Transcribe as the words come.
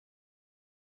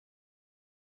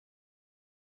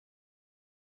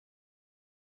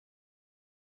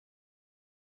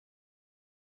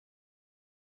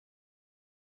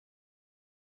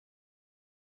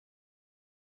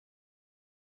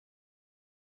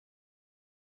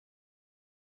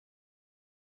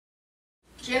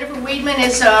Jennifer Weedman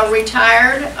is a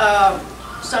retired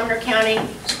Sumner County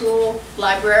School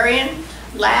librarian,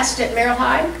 last at Merrill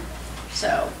High.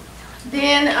 So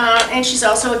then, and she's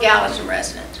also a Gallatin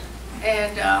resident.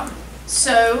 And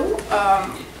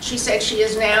she said she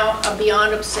is now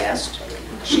beyond obsessed.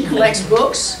 She collects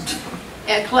books,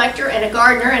 a collector and a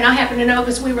gardener, and I happen to know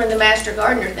because we were in the Master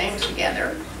Gardener thing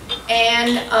together.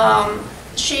 And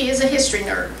she is a history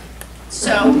nerd.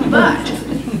 So, but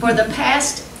for the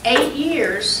past 8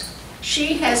 years,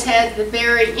 she has had the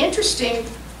very interesting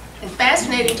and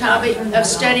fascinating topic of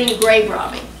studying grave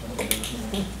robbing.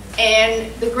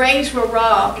 And the graves were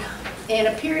robbed in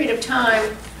a period of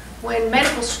time when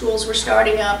medical schools were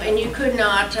starting up and you could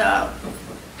not,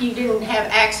 you didn't have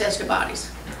access to bodies.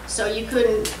 So you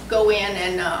couldn't go in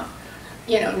and,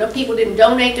 no people didn't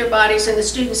donate their bodies and the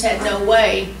students had no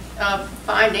way of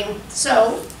finding.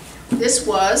 So this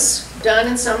was done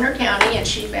in Sumner County and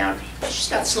she's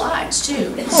got slides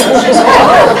too. So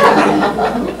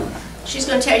she's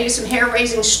going to tell you some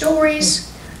hair-raising stories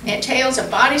and tales of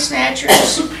body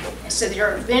snatchers. So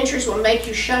their adventures will make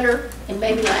you shudder and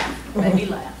maybe laugh. Maybe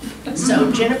laugh.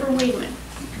 So Jennifer Weedman.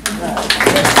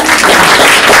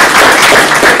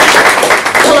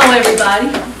 Hello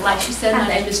everybody. Like she said, my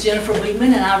name is Jennifer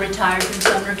Weedman and I retired from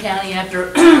Sumner County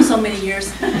after so many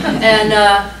years. And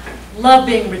love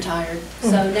being retired.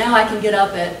 So now I can get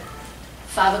up at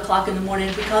 5 o'clock in the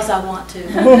morning because I want to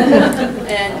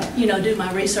and do my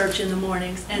research in the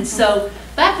mornings. And so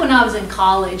back when I was in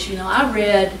college, I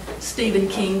read Stephen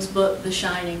King's book The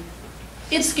Shining.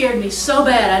 It scared me so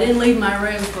bad I didn't leave my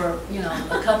room for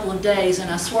a couple of days,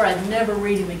 and I swore I'd never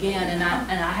read him again, and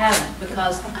I haven't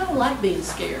because I don't like being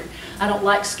scared. I don't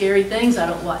like scary things. I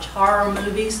don't watch horror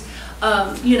movies,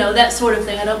 that sort of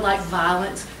thing. I don't like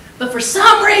violence. But for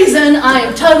some reason, I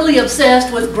am totally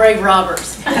obsessed with grave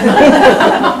robbers.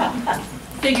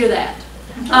 Figure that.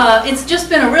 It's just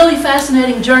been a really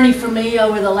fascinating journey for me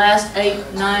over the last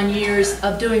 8-9 years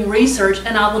of doing research,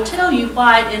 and I will tell you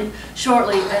why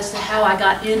shortly as to how I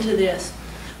got into this.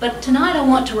 But tonight I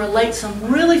want to relate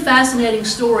some really fascinating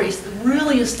stories,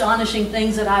 really astonishing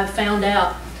things that I've found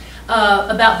out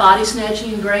about body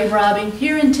snatching and grave robbing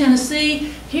here in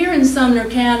Tennessee, here in Sumner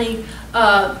County,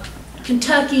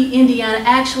 Kentucky, Indiana.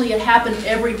 Actually, it happened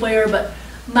everywhere, but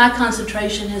my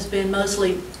concentration has been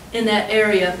mostly in that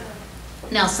area.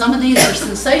 Now, some of these are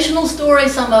sensational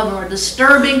stories, some of them are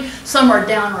disturbing, some are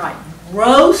downright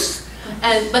gross,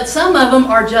 but some of them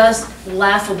are just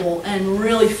laughable and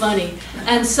really funny.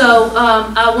 And so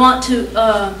I want to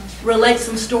relate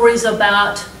some stories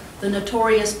about the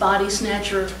notorious body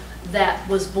snatcher that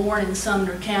was born in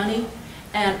Sumner County,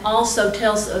 and also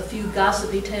tells a few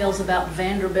gossipy tales about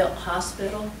Vanderbilt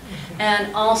Hospital, and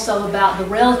also about the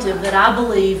relative that I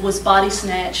believe was body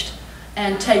snatched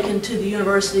and taken to the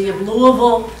University of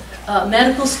Louisville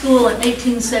Medical School in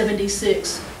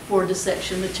 1876 for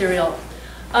dissection material.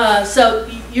 So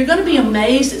you're going to be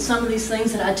amazed at some of these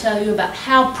things that I tell you about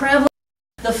how prevalent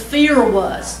the fear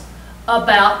was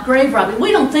about grave robbing.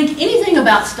 We don't think anything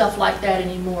about stuff like that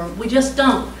anymore. We just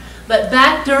don't. But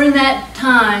back during that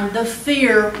time, the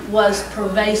fear was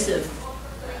pervasive.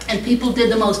 And people did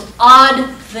the most odd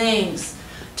things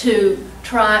to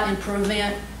try and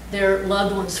prevent their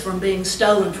loved ones from being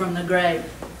stolen from the grave.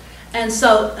 And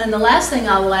so, and the last thing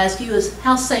I will ask you is,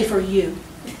 how safe are you?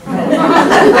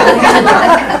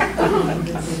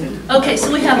 Okay,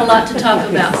 so we have a lot to talk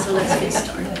about, so let's get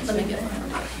started. Let me get one.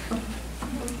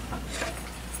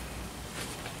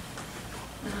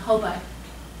 I hope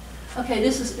okay,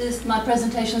 this is my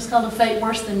presentation is called A Fate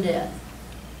Worse Than Death.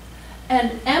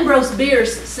 And Ambrose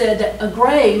Bierce said that a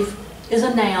grave is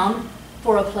a noun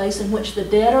for a place in which the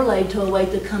dead are laid to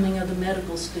await the coming of the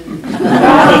medical student.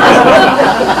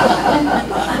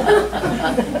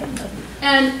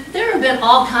 And there have been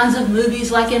all kinds of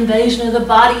movies like Invasion of the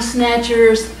Body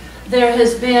Snatchers. There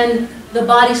has been The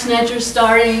Body Snatchers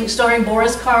starring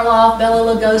Boris Karloff,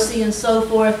 Bela Lugosi, and so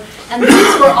forth. And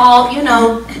these were all,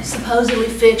 supposedly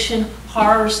fiction,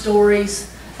 horror stories,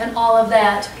 and all of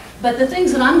that. But the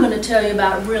things that I'm going to tell you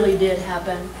about really did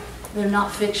happen. They're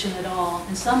not fiction at all.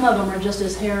 And some of them are just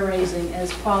as hair-raising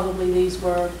as probably these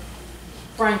were.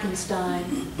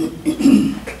 Frankenstein,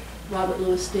 Robert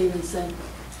Louis Stevenson.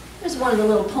 Here's one of the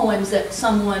little poems that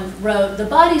someone wrote. The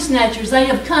body snatchers, they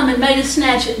have come and made a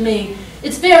snatch at me.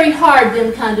 It's very hard,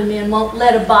 them kind of men won't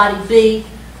let a body be.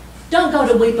 Don't go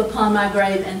to weep upon my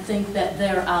grave and think that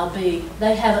there I'll be.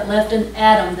 They haven't left an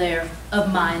atom there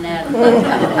of my anatomy.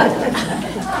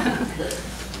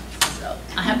 So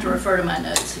I have to refer to my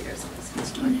notes here. So let's get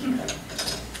started.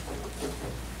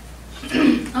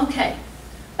 Okay.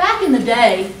 Back in the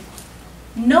day,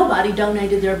 nobody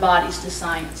donated their bodies to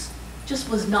science. Just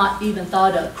was not even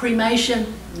thought of.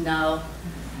 Cremation? No.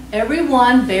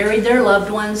 Everyone buried their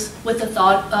loved ones with the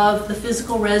thought of the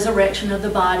physical resurrection of the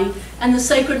body and the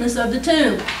sacredness of the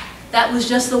tomb. That was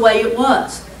just the way it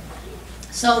was.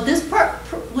 So this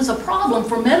was a problem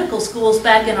for medical schools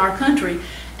back in our country,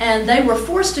 and they were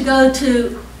forced to go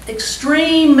to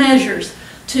extreme measures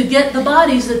to get the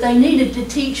bodies that they needed to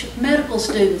teach medical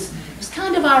students. It's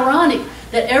kind of ironic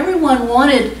that everyone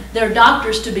wanted their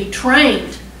doctors to be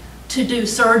trained to do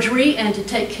surgery and to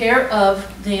take care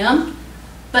of them,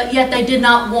 but yet they did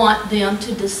not want them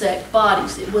to dissect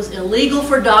bodies. It was illegal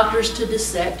for doctors to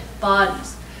dissect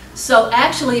bodies. So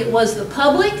actually it was the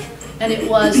public and it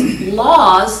was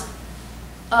laws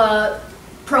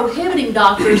prohibiting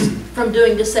doctors from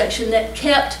doing dissection that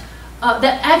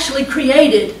that actually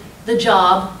created the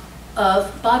job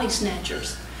of body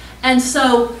snatchers. And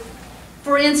so,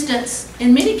 for instance,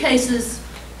 in many cases,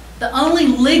 the only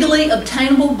legally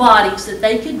obtainable bodies that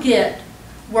they could get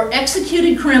were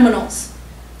executed criminals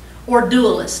or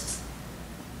duelists.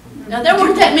 Now, there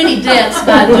weren't that many deaths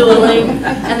by dueling,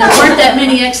 and there weren't that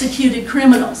many executed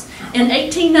criminals. In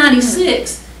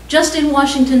 1896, just in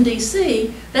Washington,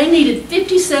 D.C., they needed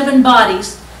 57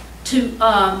 bodies to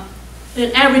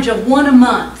an average of 1 a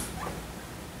month.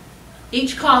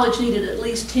 Each college needed at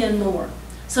least 10 more.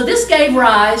 So this gave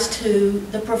rise to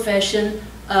the profession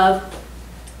of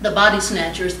the body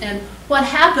snatchers. And what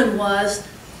happened was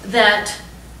that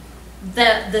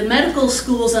the medical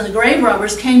schools and the grave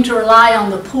robbers came to rely on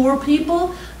the poor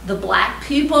people, the black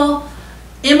people,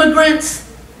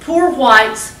 immigrants, poor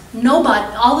whites,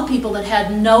 nobody, all the people that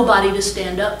had nobody to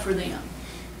stand up for them.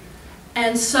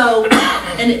 And so,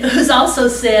 and it was also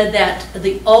said that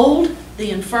the old, the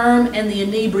infirm, and the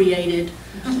inebriated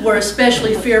were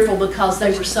especially fearful because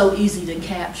they were so easy to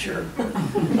capture.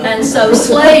 And so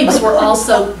slaves were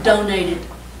also donated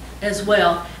as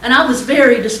well. And I was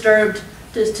very disturbed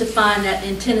to find that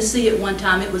in Tennessee at one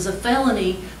time it was a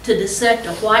felony to dissect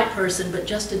a white person, but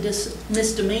just a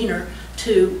misdemeanor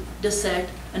to dissect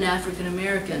an African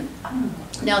American.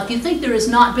 Now, if you think there has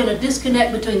not been a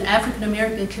disconnect between the African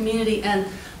American community and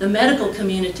the medical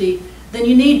community, then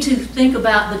you need to think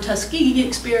about the Tuskegee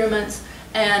experiments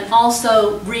and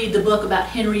also read the book about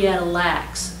Henrietta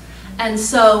Lacks. And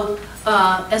so,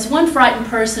 as one frightened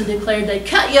person declared, they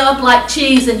cut you up like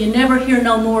cheese and you never hear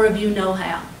no more of you know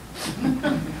how.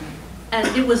 And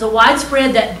it was a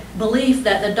widespread belief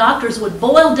that the doctors would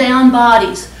boil down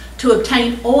bodies to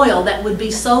obtain oil that would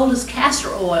be sold as castor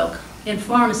oil in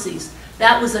pharmacies.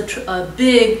 That was a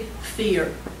big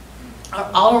fear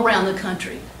all around the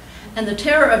country. And the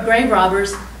terror of grave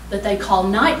robbers that they call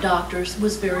night doctors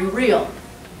was very real.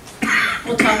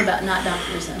 We'll talk about night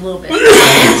doctors in a little bit.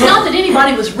 It's not that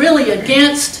anybody was really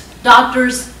against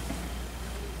doctors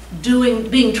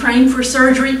being trained for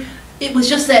surgery. It was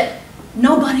just that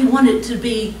nobody wanted it to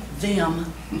be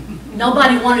them.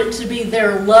 Nobody wanted it to be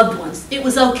their loved ones. It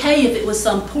was okay if it was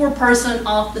some poor person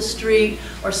off the street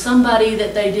or somebody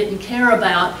that they didn't care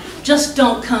about. Just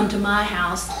don't come to my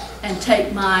house and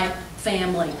take my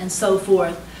family and so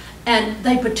forth. And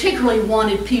they particularly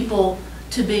wanted people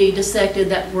to be dissected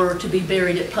that were to be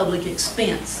buried at public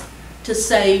expense to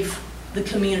save the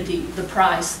community the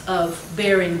price of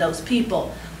burying those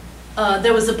people.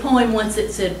 There was a poem once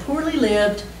that said, "Poorly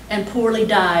lived and poorly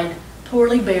died,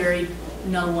 poorly buried,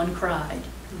 no one cried."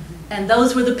 And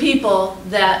those were the people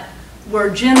that were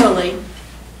generally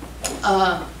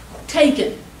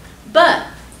taken. But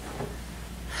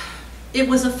it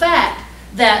was a fact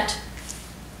that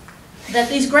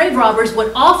these grave robbers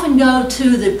would often go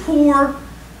to the poor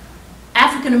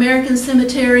African American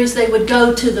cemeteries. They would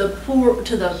go to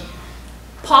the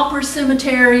pauper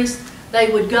cemeteries. They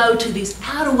would go to these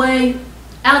out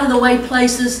of the way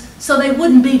places so they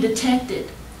wouldn't be detected.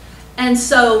 And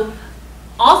so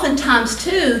oftentimes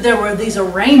too there were these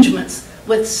arrangements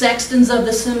with sextons of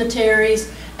the cemeteries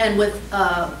and with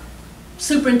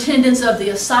superintendents of the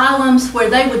asylums where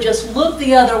they would just look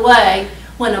the other way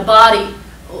when a body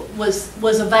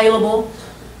was available.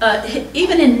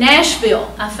 Even in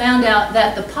Nashville, I found out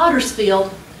that the Potter's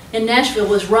Field in Nashville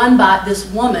was run by this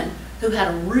woman who had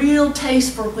a real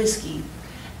taste for whiskey.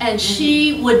 And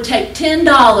she would take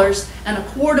 $10 and a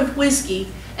quart of whiskey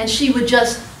and she would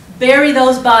just bury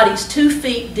those bodies 2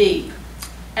 feet deep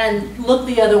and look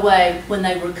the other way when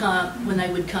they would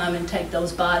come and take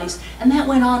those bodies. And that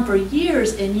went on for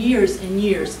years and years and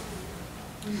years.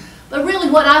 But really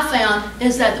what I found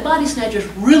is that the body snatchers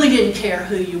really didn't care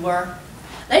who you were.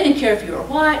 They didn't care if you were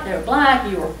white, they were black,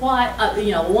 you were white,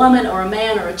 a woman or a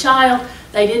man or a child.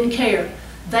 They didn't care.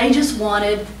 They just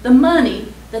wanted the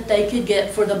money that they could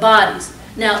get for the bodies.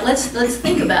 Now let's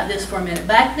think about this for a minute.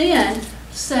 Back then,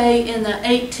 say in the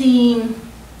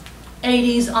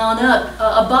 1880s on up,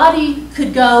 a body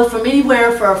could go from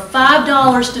anywhere for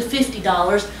 $5 to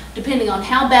 $50, depending on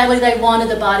how badly they wanted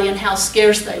the body and how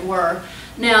scarce they were.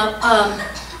 Now,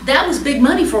 that was big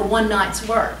money for one night's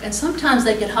work, and sometimes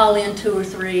they could haul in 2 or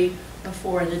 3 or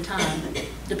 4 at a time,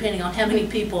 depending on how many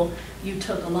people you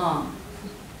took along.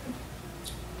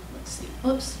 Let's see,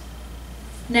 whoops.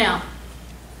 Now,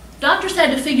 doctors had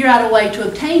to figure out a way to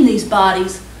obtain these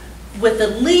bodies with the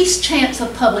least chance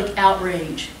of public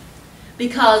outrage,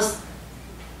 because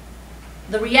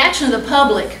the reaction of the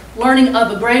public learning of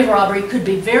a grave robbery could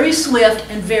be very swift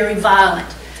and very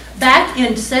violent. Back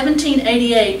in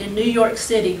 1788 in New York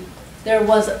City, there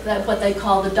was what they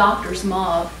call the doctor's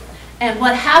mob. And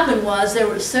what happened was there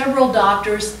were several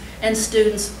doctors and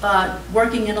students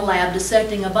working in a lab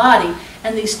dissecting a body.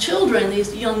 And these children,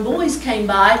 these young boys came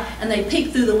by and they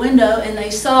peeked through the window and they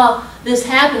saw this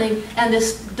happening, and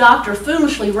this doctor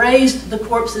foolishly raised the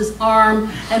corpse's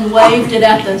arm and waved it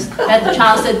at the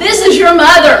child and said, "This is your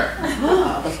mother."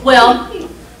 Well,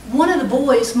 one of the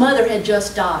boys' mother had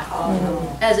just died.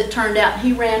 As it turned out,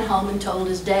 he ran home and told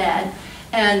his dad.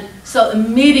 And so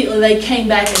immediately they came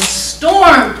back and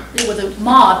stormed, it was a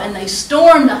mob, and they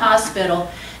stormed the hospital.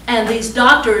 And these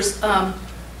doctors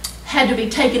had to be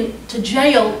taken to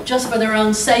jail just for their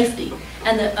own safety.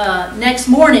 And the next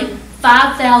morning,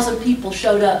 5,000 people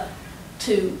showed up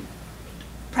to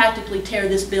practically tear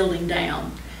this building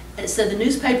down. It said the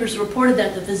newspapers reported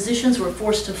that the physicians were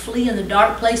forced to flee in the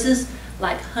dark places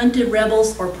like hunted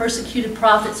rebels or persecuted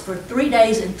prophets for 3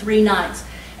 days and 3 nights.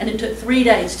 And it took 3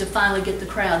 days to finally get the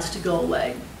crowds to go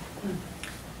away.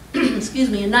 Excuse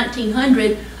me, in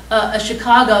 1900, a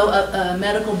Chicago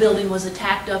medical building was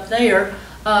attacked up there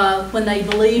when they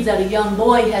believed that a young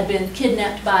boy had been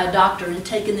kidnapped by a doctor and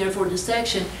taken there for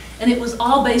dissection. And it was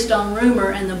all based on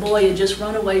rumor, and the boy had just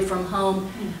run away from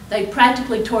home. They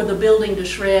practically tore the building to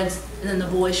shreds, and then the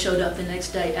boy showed up the next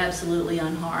day absolutely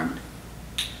unharmed.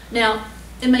 Now,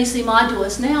 it may seem odd to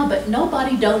us now, but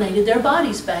nobody donated their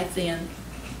bodies back then.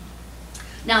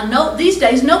 Now, these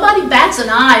days, nobody bats an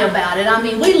eye about it. I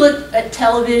mean, we look at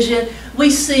television, we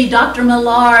see Dr.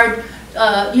 Millard,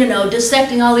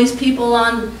 dissecting all these people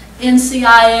on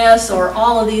NCIS or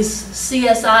all of these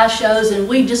CSI shows, and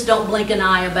we just don't blink an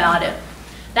eye about it.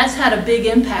 That's had a big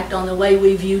impact on the way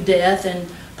we view death and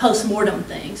post-mortem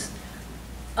things.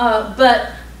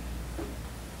 But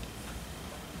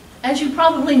as you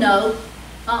probably know,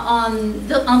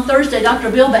 on Thursday, Dr.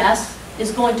 Bill Bass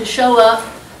is going to show up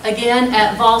again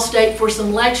at Vol State for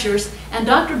some lectures, and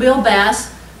Dr. Bill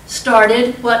Bass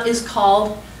started what is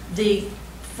called the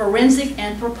Forensic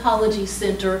Anthropology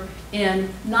Center in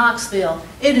Knoxville.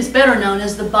 It is better known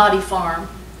as the Body Farm.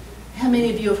 How many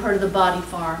of you have heard of the Body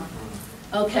Farm?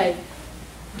 Okay,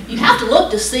 you have to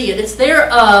look to see it. It's there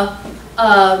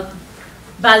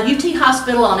by the UT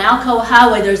Hospital on Alcoa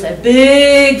Highway. There's a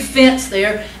big fence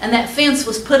there, and that fence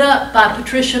was put up by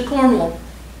Patricia Cornwell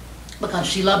because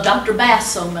she loved Dr.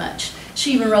 Bass so much.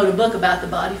 She even wrote a book about the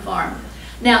Body Farm.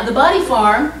 Now, the Body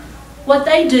Farm, what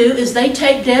they do is they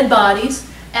take dead bodies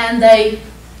and they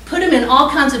put them in all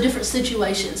kinds of different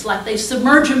situations, like they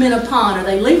submerge them in a pond, or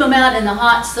they leave them out in the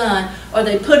hot sun, or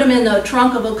they put them in the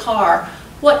trunk of a car.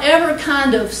 Whatever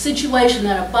kind of situation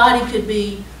that a body could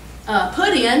be put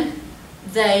in,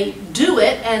 they do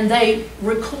it, and they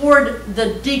record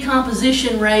the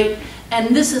decomposition rate,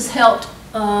 and this has helped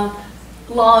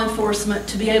law enforcement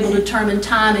to be able to determine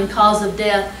time and cause of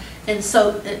death, and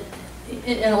so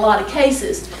in a lot of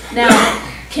cases. Now,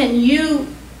 can you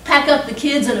pack up the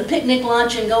kids in a picnic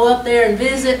lunch and go up there and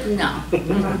visit? No.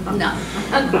 No.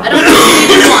 I don't think you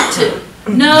even want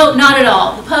to. No, not at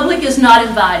all. The public is not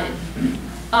invited.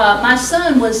 My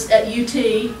son was at UT,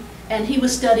 and he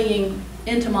was studying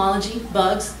entomology,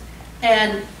 bugs,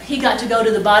 and he got to go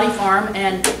to the Body Farm,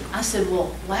 and I said,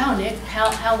 well, wow, Nick,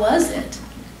 how was it?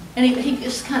 And he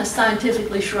just kind of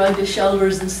scientifically shrugged his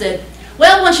shoulders and said,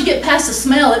 well, once you get past the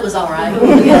smell, it was all right.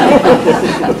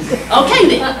 Okay,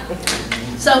 then.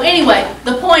 So anyway,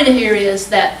 the point here is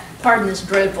that, pardon this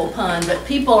dreadful pun, but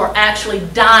people are actually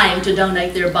dying to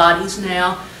donate their bodies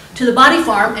now to the Body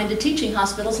Farm and to teaching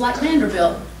hospitals like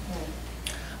Vanderbilt.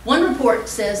 One report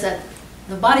says that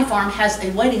the Body Farm has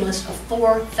a waiting list of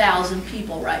 4,000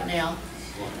 people right now.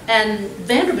 And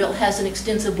Vanderbilt has an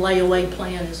extensive layaway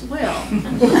plan as well.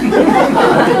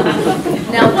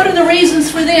 Now, what are the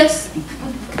reasons for this?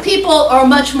 People are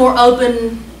much more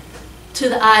open to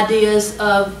the ideas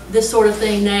of this sort of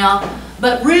thing now.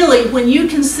 But really, when you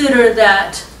consider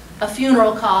that a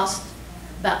funeral costs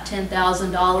about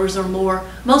 $10,000 or more.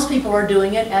 Most people are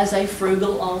doing it as a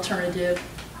frugal alternative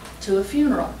to a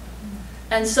funeral.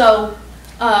 And so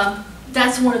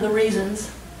that's one of the reasons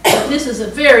that this is a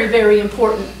very, very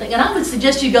important thing. And I would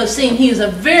suggest you go see him. He is a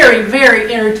very,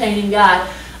 very entertaining guy.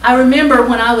 I remember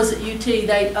when I was at UT,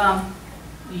 they,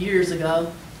 years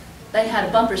ago, they had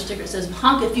a bumper sticker that says,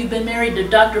 "Honk if you've been married to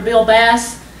Dr. Bill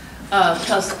Bass,"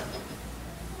 because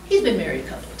he's been married a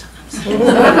couple of times.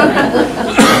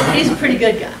 He's a pretty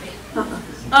good guy.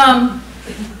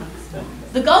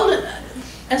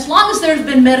 As long as there's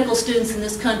been medical students in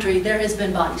this country, there has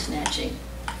been body snatching.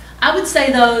 I would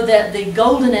say, though, that the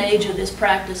golden age of this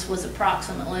practice was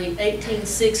approximately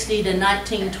 1860 to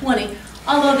 1920,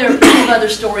 although there are plenty of other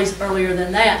stories earlier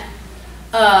than that.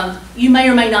 You may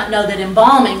or may not know that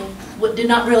embalming did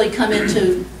not really come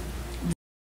into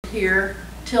here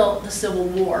till the Civil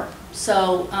War.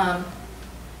 So,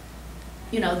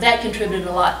 you know, that contributed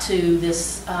a lot to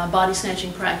this body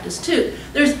snatching practice too.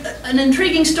 There's an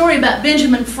intriguing story about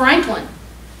Benjamin Franklin,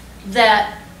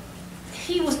 that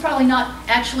he was probably not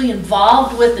actually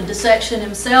involved with the dissection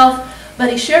himself, but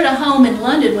he shared a home in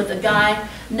London with a guy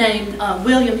named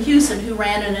William Hewson, who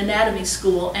ran an anatomy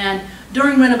school. And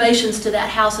during renovations to that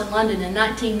house in London in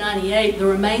 1998, the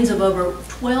remains of over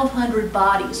 1,200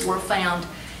 bodies were found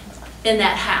in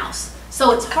that house.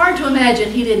 So it's hard to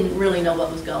imagine he didn't really know what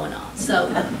was going on. So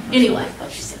anyway,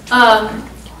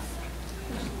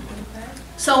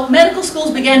 so medical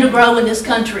schools began to grow in this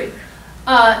country.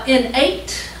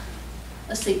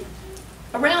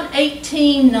 Around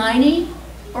 1890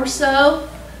 or so,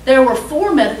 there were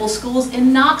 4 medical schools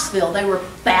in Knoxville. They were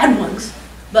bad ones,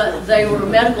 but they were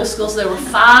medical schools. There were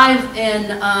 5 in,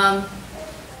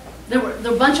 there were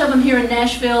a bunch of them here in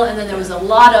Nashville, and then there was a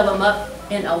lot of them up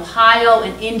in Ohio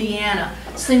and Indiana.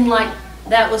 It seemed like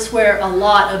that was where a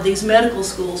lot of these medical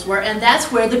schools were, and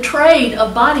that's where the trade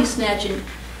of body snatching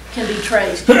can be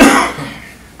traced.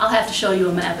 I'll have to show you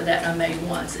a map of that I made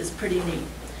once. It's pretty neat.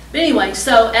 But anyway,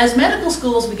 so as medical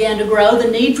schools began to grow, the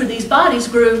need for these bodies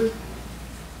grew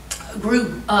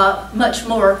much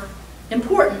more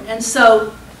important. And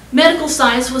so medical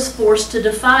science was forced to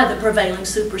defy the prevailing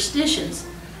superstitions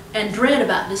and dread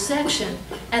about dissection,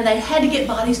 and they had to get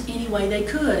bodies any way they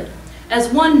could. As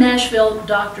one Nashville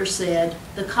doctor said,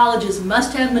 the colleges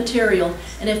must have material,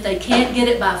 and if they can't get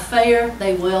it by fair,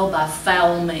 they will by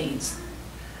foul means.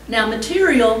 Now,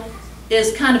 material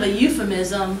is kind of a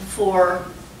euphemism for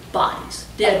bodies,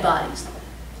 dead bodies.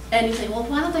 And you think, well,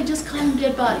 why don't they just call them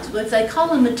dead bodies? Well, if they call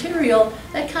them material,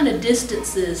 that kind of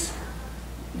distances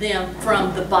them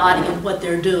from the body and what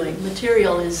they're doing.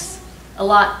 Material is a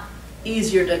lot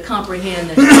easier to comprehend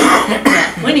than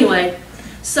that. Well, anyway,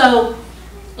 so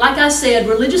like I said,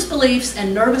 religious beliefs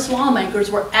and nervous lawmakers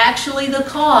were actually the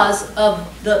cause of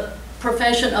the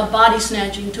profession of body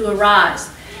snatching to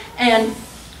arise. And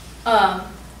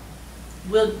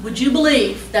would you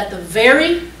believe that the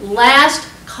very last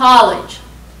college,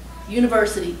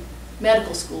 university,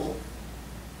 medical school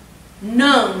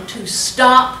known to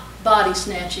stop body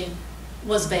snatching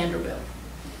was Vanderbilt?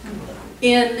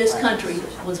 In this country,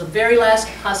 it was the very last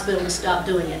hospital to stop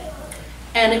doing it.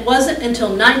 And it wasn't until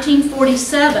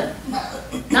 1947,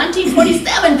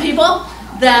 people,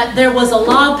 that there was a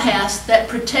law passed that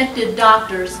protected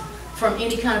doctors from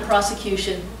any kind of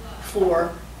prosecution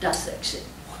for dissection.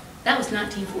 That was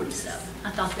 1947. I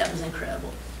thought that was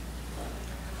incredible.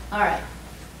 All right.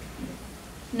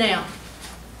 Now,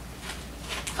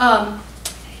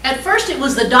 at first it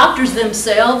was the doctors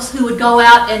themselves who would go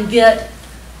out and get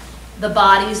the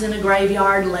bodies in a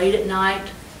graveyard late at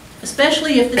night,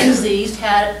 especially if the deceased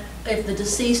had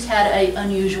an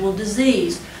unusual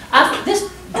disease. This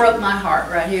broke my heart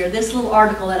right here. This little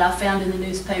article that I found in the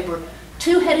newspaper: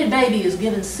 2-headed baby is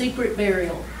given secret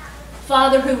burial.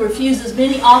 Father who refuses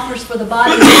many offers for the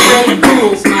body of grave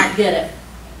ghouls might get it.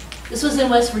 This was in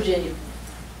West Virginia.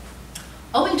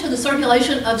 Owing to the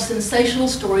circulation of sensational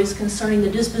stories concerning the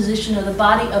disposition of the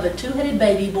body of a 2-headed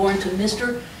baby born to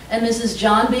Mr. and Mrs.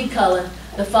 John B. Cullen,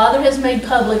 the father has made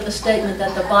public a statement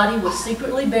that the body was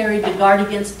secretly buried to guard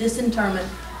against disinterment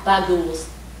by ghouls.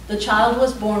 The child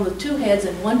was born with 2 heads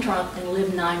and 1 trunk and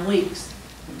lived 9 weeks.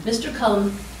 Mr.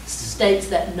 Cullen states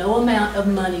that no amount of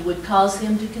money would cause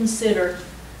him to consider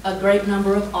a great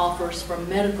number of offers from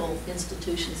medical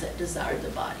institutions that desired the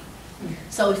body.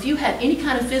 So if you had any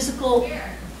kind of physical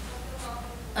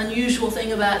unusual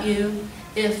thing about you,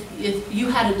 if you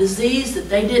had a disease that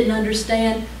they didn't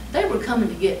understand, they were coming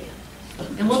to get you.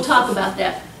 And we'll talk about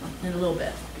that in a little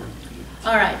bit.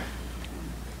 All right.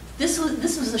 This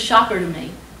was a shocker to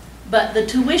me, but the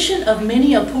tuition of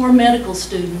many a poor medical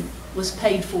student was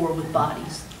paid for with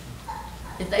bodies.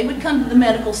 if they would come to the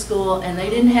medical school and they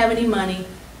didn't have any money,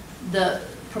 the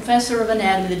professor of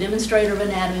anatomy, the demonstrator of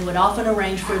anatomy, would often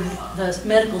arrange for the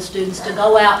medical students to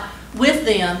go out with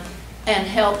them and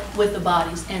help with the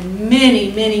bodies. And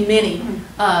many, many, many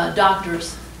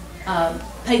doctors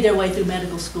paid their way through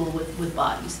medical school with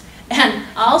bodies. And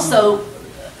I also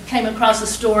came across a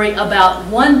story about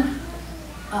one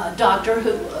doctor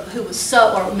who was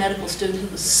so, or medical student, who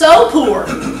was so poor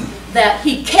that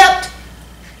he kept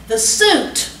the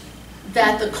suit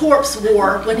that the corpse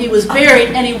wore when he was buried,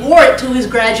 and he wore it to his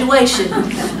graduation.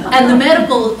 And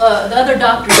the other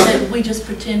doctor said, we just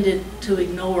pretended to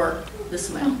ignore the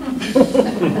smell.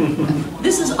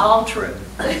 This is all true.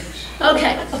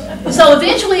 Okay, so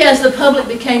eventually as the public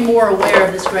became more aware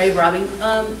of this grave robbing,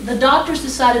 the doctors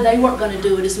decided they weren't going to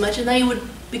do it as much, and they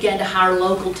began to hire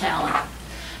local talent.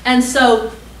 And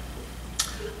so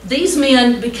these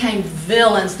men became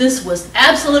villains. This was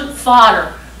absolute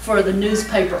fodder for the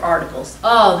newspaper articles.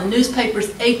 Oh, the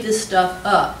newspapers ate this stuff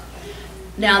up.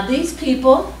 Now these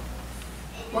people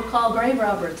were called grave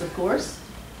robbers, of course,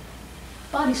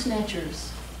 body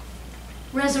snatchers,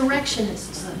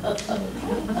 resurrectionists,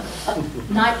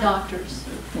 night doctors,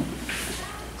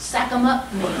 sack 'em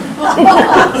up men,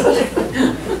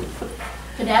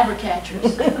 cadaver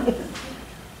catchers.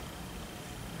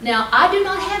 Now, I do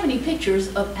not have any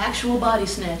pictures of actual body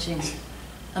snatching.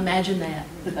 Imagine that.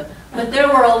 But there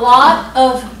were a lot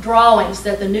of drawings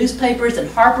that the newspapers and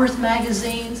Harper's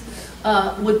magazines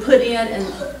would put in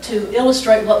and to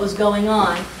illustrate what was going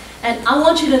on. And I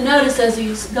want you to notice as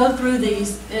you go through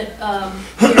these,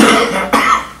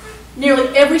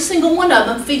 nearly every single one of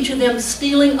them featured them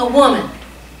stealing a woman.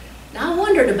 Now, I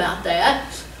wondered about that.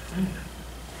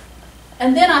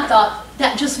 And then I thought,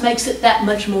 that just makes it that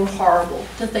much more horrible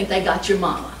to think they got your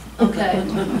mama, okay?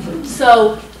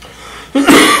 So,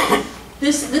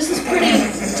 this is pretty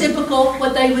typical.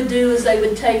 What they would do is they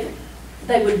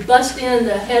would bust in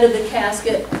the head of the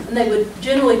casket, and they would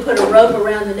generally put a rope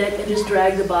around the neck and just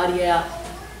drag the body out.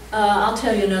 I'll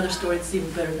tell you another story that's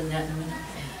even better than that in a minute.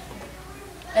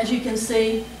 As you can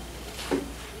see,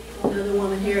 another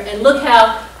woman here, and look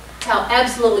how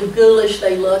absolutely ghoulish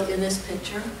they look in this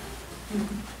picture.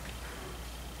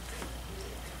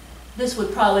 This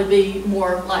would probably be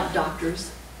more like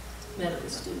doctors, medical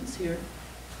students here.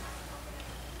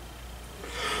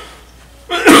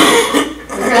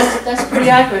 That's pretty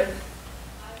accurate.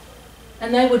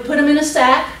 And they would put them in a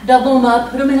sack, double them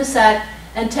up, put them in a sack,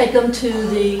 and take them to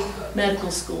the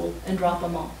medical school and drop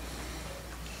them off.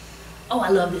 Oh, I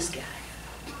love this guy.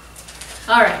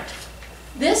 All right.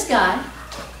 This guy,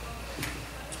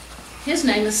 his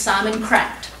name is Simon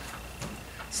Cracked.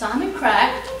 Simon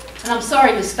Cracked, and I'm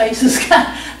sorry his face has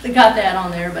got that on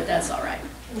there, but that's all right.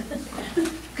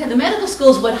 Okay, the medical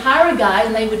schools would hire a guy,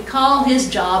 and they would call his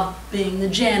job being the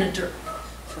janitor.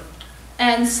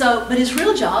 And so, but his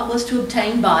real job was to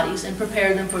obtain bodies and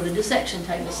prepare them for the dissection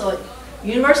table. So at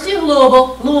University of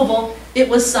Louisville, it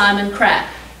was Simon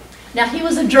Cracked. Now he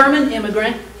was a German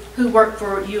immigrant who worked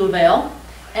for U of L,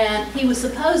 and he was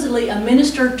supposedly a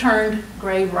minister turned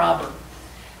grave robber.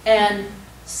 And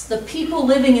the people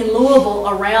living in Louisville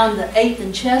around the 8th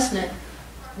and Chestnut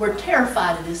were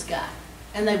terrified of this guy,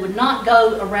 and they would not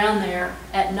go around there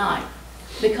at night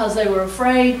because they were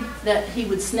afraid that he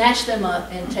would snatch them up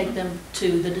and take them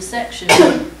to the dissection.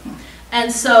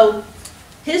 And so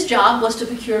his job was to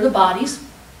procure the bodies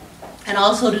and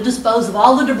also to dispose of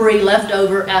all the debris left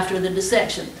over after the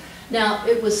dissection. Now,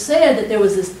 it was said that there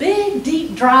was this big,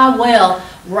 deep, dry well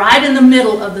right in the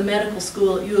middle of the medical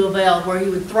school at U of L where he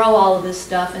would throw all of this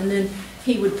stuff, and then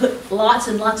he would put lots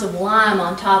and lots of lime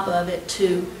on top of it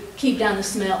to keep down the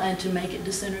smell and to make it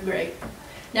disintegrate.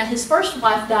 Now, his first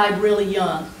wife died really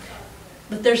young,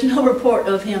 but there's no report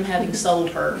of him having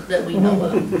sold her that we know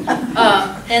of.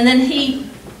 And then he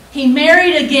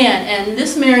married again, and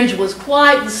this marriage was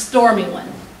quite the stormy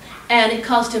one, and it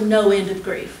caused him no end of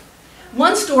grief.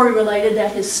 One story related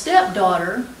that his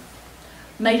stepdaughter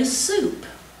made a soup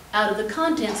out of the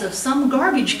contents of some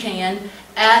garbage can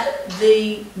at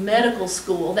the medical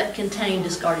school that contained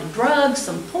discarded drugs,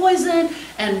 some poison,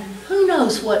 and who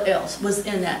knows what else was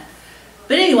in that.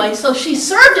 But anyway, so she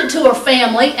served it to her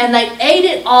family, and they ate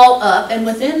it all up, and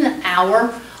within an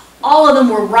hour, all of them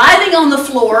were writhing on the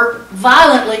floor,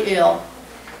 violently ill.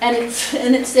 And it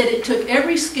said it took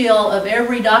every skill of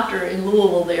every doctor in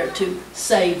Louisville there to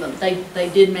save them. They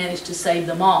did manage to save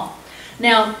them all.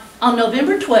 Now, on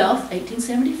November 12th,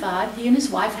 1875, he and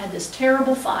his wife had this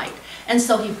terrible fight. And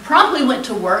so he promptly went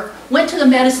to work, went to the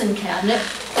medicine cabinet,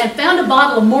 and found a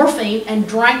bottle of morphine and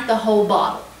drank the whole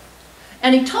bottle.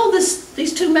 And he told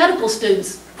these two medical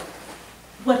students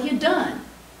what he had done.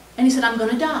 And he said, I'm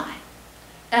going to die.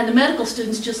 And the medical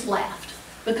students just laughed,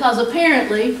 because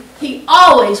apparently he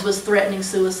always was threatening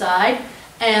suicide,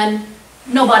 and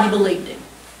nobody believed him.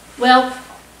 Well,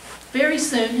 very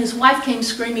soon his wife came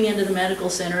screaming into the medical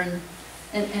center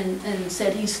and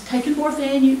said, he's taking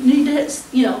morphine, you need to,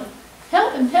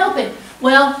 help him.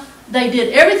 Well, they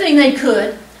did everything they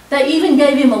could. They even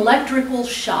gave him electrical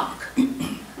shock.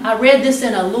 I read this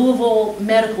in a Louisville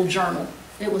medical journal.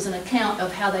 It was an account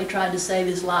of how they tried to save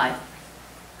his life.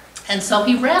 And so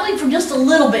he rallied for just a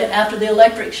little bit after the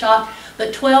electric shock,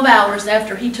 but 12 hours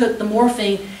after he took the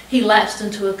morphine, he lapsed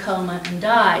into a coma and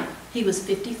died. He was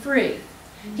 53.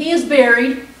 He is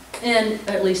buried in,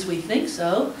 at least we think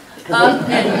so,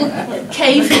 in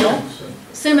Cave Hill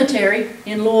Cemetery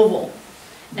in Louisville.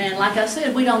 And like I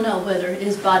said, we don't know whether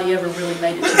his body ever really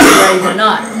made it to the grave or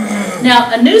not.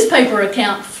 Now, a newspaper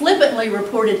account flippantly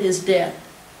reported his death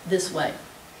this way.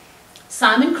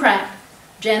 Simon Crack,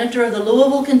 janitor of the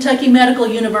Louisville, Kentucky Medical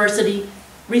University,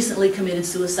 recently committed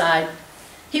suicide.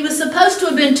 He was supposed to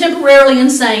have been temporarily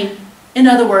insane, in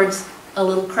other words, a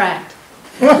little cracked.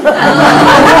 I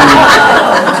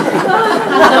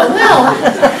thought, well,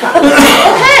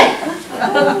 okay.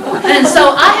 And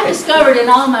so I have discovered in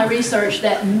all my research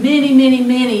that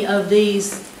many of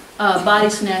these body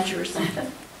snatchers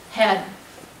had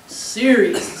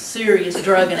serious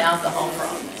drug and alcohol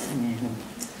problems.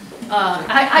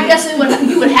 I guess you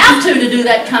would have to do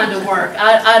that kind of work.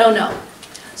 I don't know.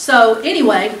 So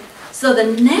anyway, so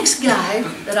the next guy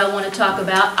that I want to talk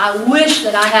about, I wish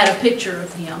that I had a picture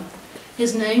of him.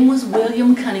 His name was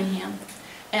William Cunningham,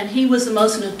 and he was the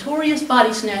most notorious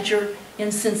body snatcher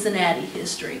in Cincinnati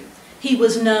history. He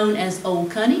was known as Old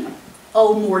Cunny,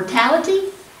 Old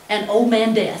Mortality, and Old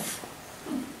Man Death.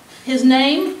 His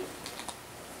name,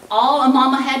 all a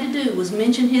mama had to do was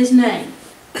mention his name,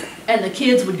 and the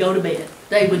kids would go to bed.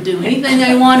 They would do anything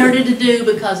they wanted her to do,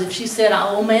 because if she said,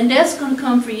 Old Man Death's going to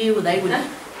come for you, well, they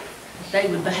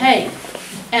would behave.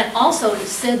 And also it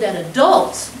said that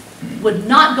adults would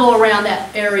not go around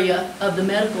that area of the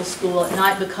medical school at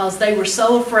night because they were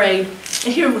so afraid.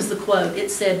 And here was the quote. It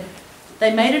said,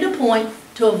 they made it a point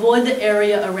to avoid the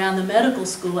area around the medical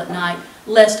school at night,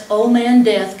 lest Old Man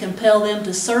Death compel them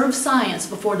to serve science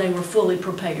before they were fully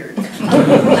prepared.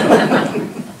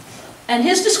 And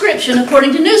his description,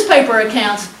 according to newspaper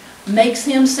accounts, makes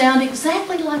him sound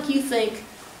exactly like you think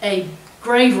a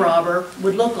grave robber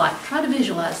would look like. Try to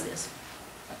visualize this.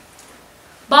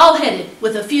 Bald-headed,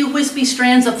 with a few wispy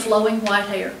strands of flowing white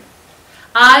hair.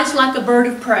 Eyes like a bird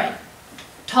of prey.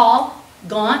 Tall,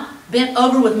 gaunt, bent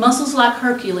over with muscles like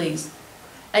Hercules.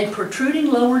 A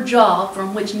protruding lower jaw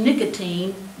from which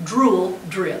nicotine drool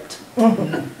dripped.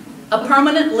 A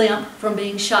permanent limp from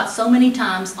being shot so many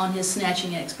times on his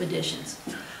snatching expeditions.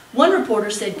 One reporter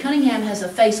said Cunningham has a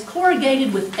face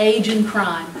corrugated with age and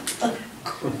crime.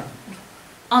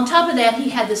 On top of that, he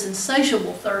had this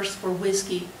insatiable thirst for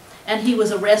whiskey, and he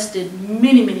was arrested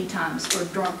many times for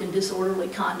drunken, disorderly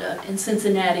conduct in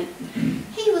Cincinnati.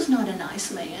 He was not a nice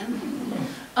man.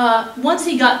 Once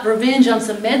he got revenge on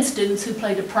some med students who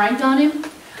played a prank on him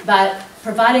by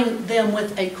providing them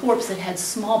with a corpse that had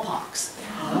smallpox.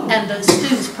 And the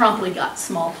students promptly got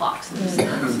smallpox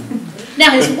themselves.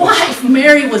 Now his wife,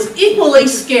 Mary, was equally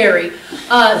scary.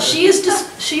 She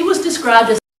was described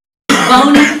as a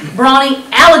bony, brawny,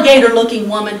 alligator-looking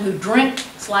woman who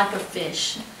drinks like a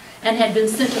fish and had been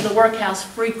sent to the workhouse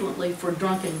frequently for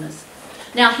drunkenness.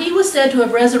 Now he was said to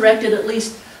have resurrected at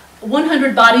least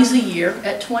 100 bodies a year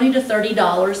at $20 to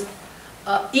 $30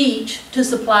 each to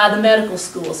supply the medical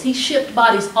schools. He shipped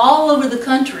bodies all over the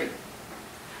country.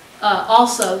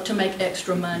 Also to make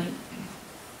extra money.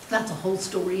 That's a whole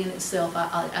story in itself,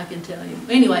 I can tell you.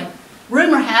 Anyway,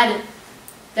 rumor had it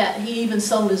that he even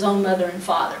sold his own mother and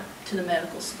father to the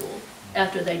medical school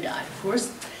after they died, of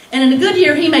course. And in a good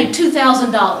year, he made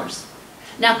 $2,000.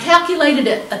 Now, calculated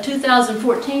at a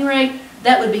 2014 rate,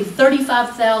 that would be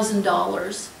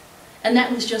 $35,000. And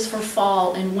that was just for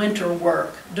fall and winter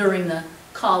work during the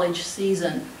college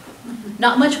season.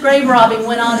 Not much grave robbing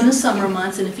went on in the summer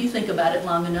months, and if you think about it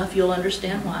long enough, you'll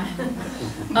understand why.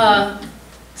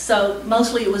 So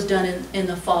mostly it was done in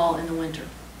the fall and the winter.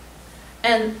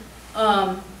 And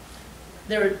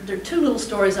there are two little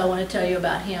stories I want to tell you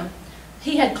about him.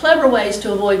 He had clever ways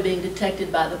to avoid being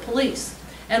detected by the police.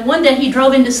 And one day he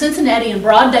drove into Cincinnati in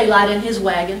broad daylight in his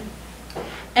wagon,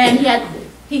 and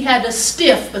he had a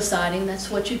stiff beside him.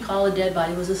 That's what you'd call a dead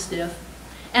body, was a stiff.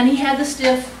 And he had the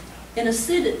stiff in a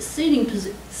seated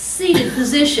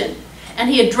position, and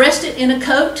he had dressed it in a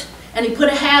coat, and he put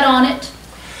a hat on it,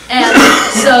 and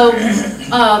so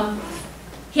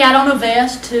he had on a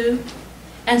vest too,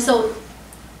 and so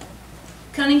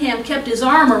Cunningham kept his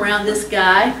arm around this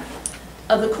guy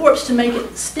of the corpse to make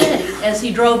it steady as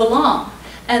he drove along.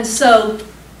 And so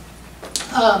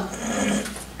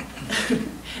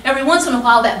every once in a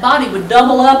while that body would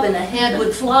double up and the head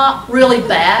would flop really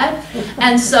bad.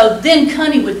 And so then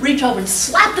Cunny would reach over and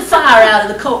slap the fire out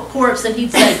of the corpse, and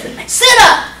he'd say, "Sit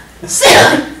up! Sit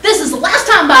up! This is the last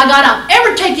time, by God, I'm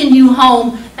ever taking you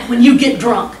home when you get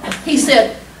drunk." He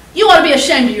said, "You ought to be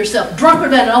ashamed of yourself, drunker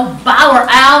than an old Bower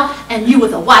owl, and you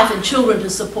with a wife and children to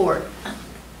support."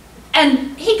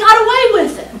 And he got away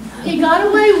with it. He got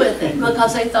away with it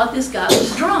because they thought this guy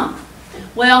was drunk.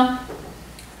 Well,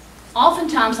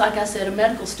 oftentimes, like I said, a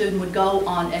medical student would go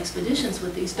on expeditions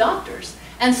with these doctors.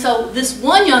 And so this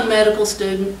one young medical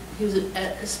student, he was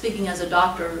speaking as a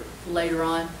doctor later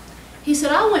on, he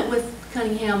said, "I went with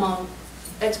Cunningham on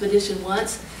expedition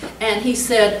once," and he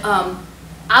said,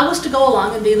 "I was to go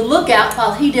along and be the lookout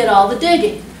while he did all the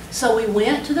digging." So we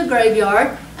went to the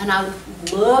graveyard, and I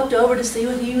looked over to see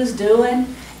what he was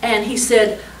doing, and he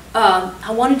said, "I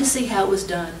wanted to see how it was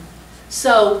done."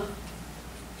 So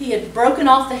he had broken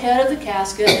off the head of the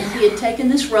casket, and he had taken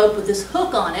this rope with this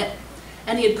hook on it,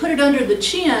 and he had put it under the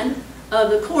chin of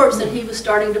the corpse, and he was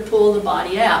starting to pull the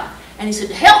body out. And he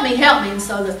said, "Help me, help me." And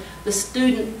so the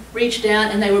student reached down,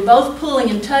 and they were both pulling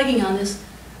and tugging on this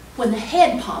when the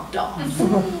head popped off.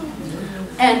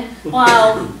 And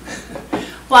while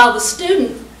the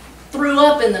student threw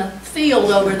up in the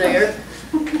field over there,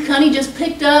 Cunny just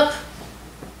picked up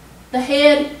the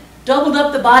head, doubled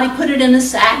up the body, put it in a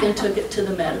sack, and took it to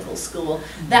the medical school.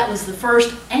 That was the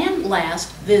first and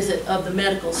last visit of the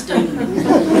medical student,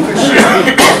 for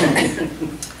sure.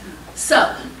 So,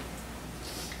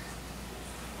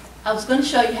 I was going to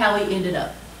show you how he ended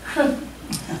up.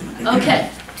 Okay.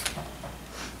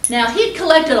 Now, he'd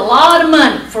collected a lot of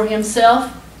money for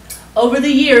himself over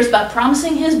the years by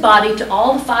promising his body to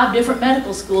all the 5 different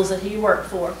medical schools that he worked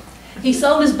for. He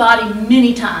sold his body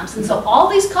many times, and so all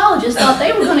these colleges thought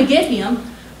they were going to get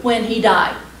him when he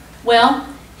died. Well,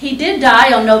 he did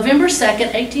die on November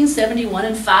 2nd, 1871,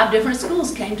 and 5 different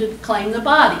schools came to claim the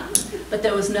body. But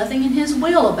there was nothing in his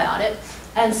will about it,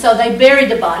 and so they buried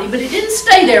the body, but it didn't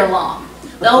stay there long.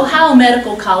 The Ohio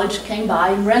Medical College came by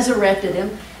and resurrected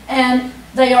him, and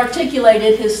they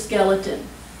articulated his skeleton.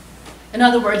 In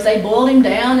other words, they boiled him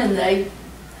down and they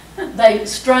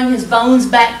strung his bones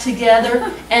back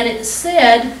together, and it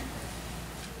said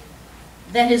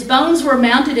that his bones were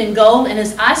mounted in gold and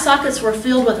his eye sockets were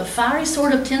filled with a fiery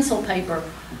sort of tinsel paper.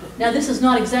 Now, this is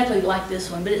not exactly like this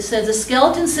one, but it says the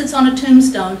skeleton sits on a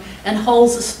tombstone and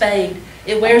holds a spade.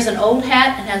 It wears an old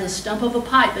hat and has a stump of a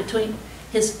pipe between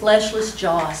his fleshless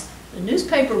jaws. The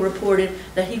newspaper reported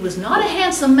that he was not a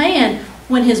handsome man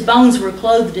when his bones were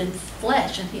clothed in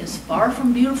flesh, and he is far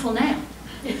from beautiful now.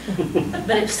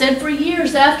 But it said for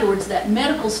years afterwards that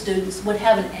medical students would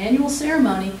have an annual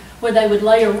ceremony where they would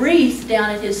lay a wreath down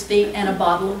at his feet and a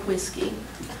bottle of whiskey.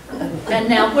 And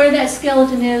now where that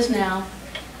skeleton is now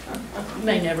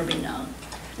may never be known.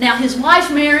 Now his wife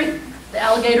Mary, the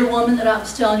alligator woman that I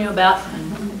was telling you about,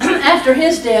 after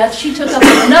his death she took up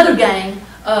another gang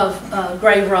of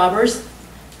grave robbers,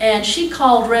 and she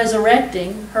called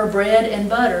resurrecting her bread and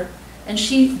butter, and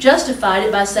she justified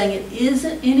it by saying it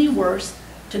isn't any worse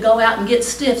to go out and get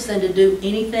stiffs than to do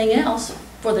anything else,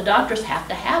 for the doctors have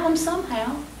to have them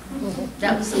somehow.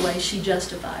 That was the way she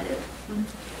justified it.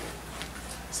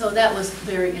 So that was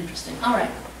very interesting. All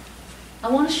right, I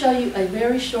want to show you a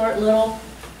very short little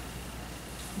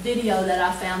video that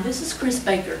I found. This is Chris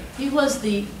Baker. He was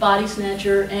the body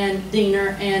snatcher and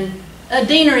diener, and a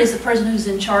diener is the person who's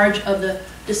in charge of the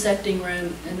dissecting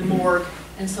room and the morgue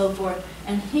and so forth.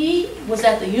 And he was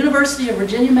at the University of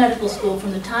Virginia Medical School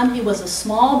from the time he was a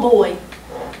small boy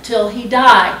till he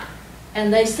died.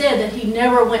 And they said that he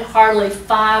never went hardly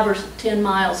 5 or 10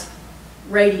 miles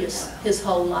radius his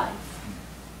whole life.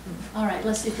 All right,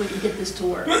 let's see if we can get this to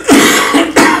work.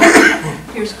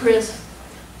 Here's Chris.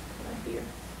 Right here.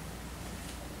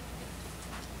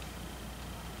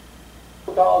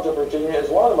 College of Virginia is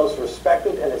one of the most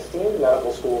respected and esteemed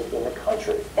medical schools in the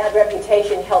country. That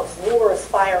reputation helps lure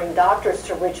aspiring doctors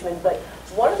to Richmond, but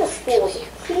one of the school's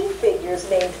key figures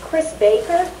named Chris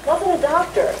Baker wasn't a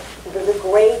doctor. He was a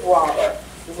grave robber.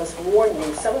 We must warn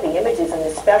you, some of the images in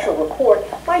this special report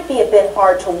might be a bit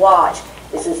hard to watch.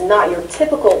 This is not your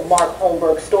typical Mark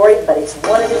Holmberg story, but it's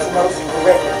one of his most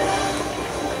gripping.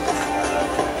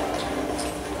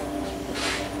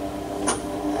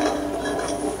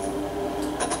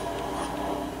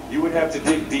 You would have to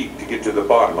dig deep to get to the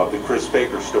bottom of the Chris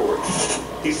Baker story.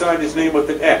 He signed his name with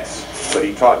an S, but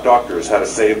he taught doctors how to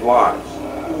save lives.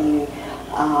 He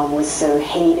was so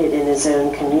hated in his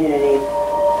own community.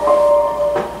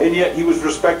 And yet he was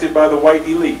respected by the white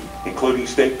elite, including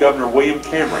State Governor William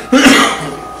Cameron.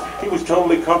 He was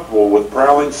totally comfortable with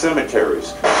prowling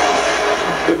cemeteries,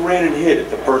 but ran and hid at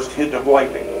the first hint of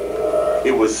lightning.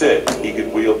 It was said he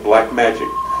could wield black magic.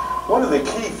 One of the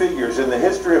key figures in the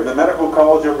history of the Medical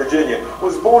College of Virginia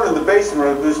was born in the basement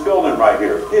of this building right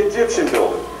here, the Egyptian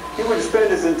building. He would spend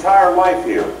his entire life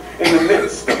here, in the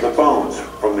midst of the bones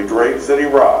from the graves that he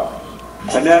robbed.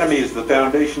 Anatomy is the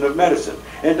foundation of medicine,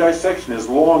 and dissection has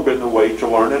long been the way to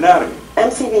learn anatomy.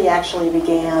 MCV actually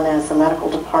began as the medical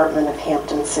department of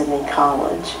Hampton-Sydney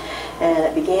College. And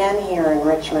it began here in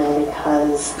Richmond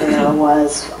because there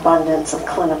was abundance of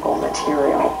clinical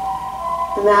material.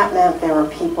 And that meant there were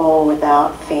people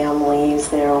without families,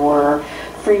 there were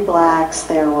free blacks,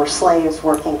 there were slaves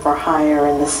working for hire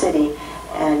in the city,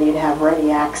 and you'd have ready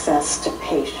access to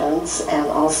patients and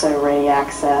also ready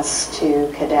access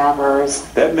to cadavers.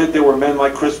 That meant there were men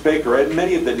like Chris Baker at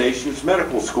many of the nation's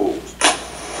medical schools.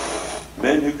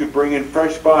 Men who could bring in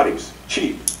fresh bodies,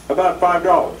 cheap, about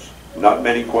 $5. Not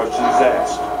many questions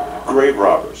asked. Grave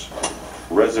robbers,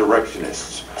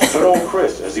 resurrectionists. But old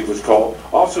Chris, as he was called,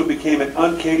 also became an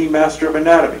uncanny master of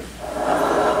anatomy.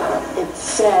 It's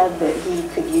said that he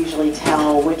could usually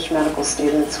tell which medical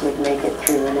students would make it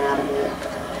through anatomy.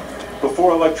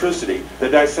 Before electricity, the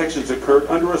dissections occurred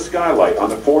under a skylight on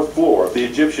the 4th floor of the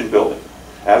Egyptian building.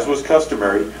 As was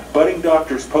customary, budding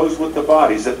doctors posed with the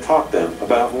bodies that taught them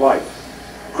about life.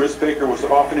 Chris Baker was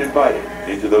often invited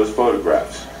into those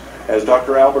photographs. As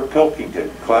Dr. Albert Pilkington,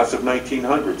 class of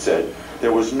 1900, said,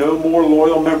 there was no more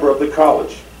loyal member of the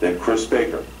college than Chris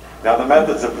Baker. Now the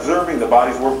methods of preserving the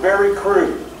bodies were very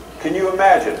crude. Can you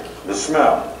imagine the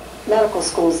smell? Medical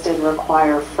schools did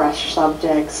require fresh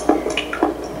subjects.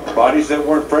 Bodies that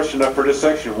weren't fresh enough for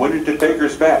dissection went into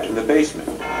Baker's vat in the basement,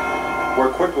 where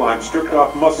quicklime stripped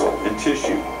off muscle and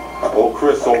tissue. Old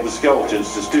Chris sold the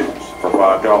skeletons to students for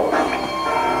 $5.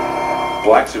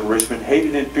 Blacks in Richmond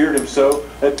hated and feared him so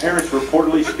that parents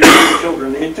reportedly scared their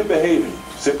children into behaving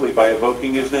simply by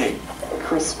evoking his name.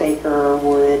 Chris Baker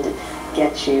would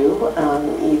get you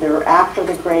either after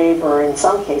the grave, or in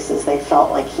some cases they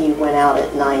felt like he went out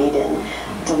at night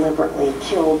and deliberately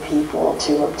killed people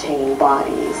to obtain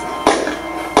bodies.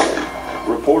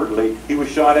 Reportedly, he was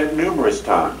shot at numerous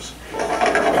times.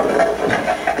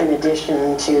 In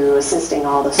addition to assisting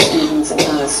all the students and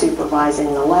kind of supervising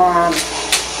the lab,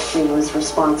 he was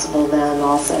responsible then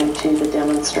also to the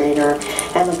demonstrator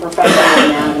and the professor of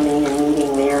anatomy and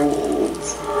meeting their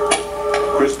needs.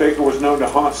 Chris Baker was known to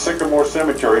haunt Sycamore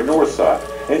Cemetery in Northside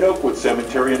and Oakwood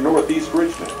Cemetery in Northeast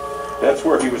Richmond. That's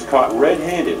where he was caught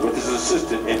red-handed with his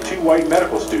assistant and 2 white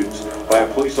medical students by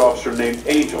a police officer named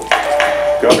Angel.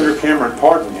 Governor Cameron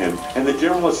pardoned him, and the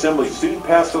General Assembly soon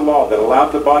passed a law that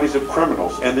allowed the bodies of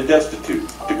criminals and the destitute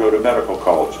to go to medical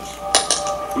colleges.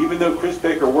 Even though Chris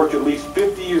Baker worked at least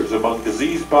 50 years among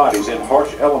diseased bodies and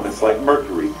harsh elements like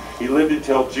mercury, he lived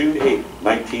until June 8,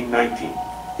 1919.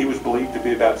 He was believed to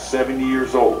be about 70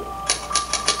 years old.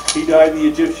 He died in the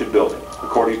Egyptian building,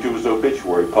 according to his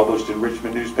obituary published in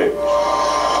Richmond newspapers.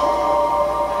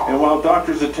 And while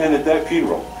doctors attended that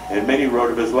funeral, and many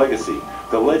wrote of his legacy,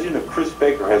 the legend of Chris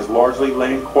Baker has largely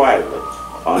lain quietly,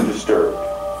 undisturbed.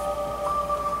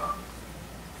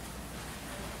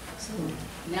 So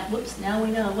now we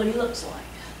know what he looks like.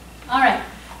 All right,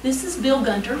 this is Bill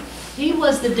Gunter. He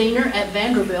was the deaner at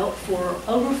Vanderbilt for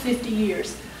over 50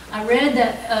 years. I read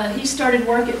that he started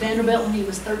work at Vanderbilt when he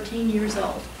was 13 years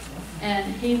old.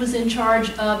 And he was in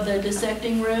charge of the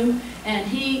dissecting room. And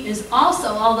he is also,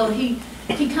 although he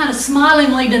kind of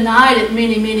smilingly denied it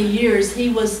many, many years, he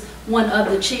was one of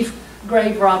the chief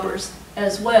grave robbers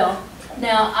as well.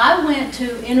 Now, I went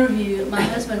to interview, my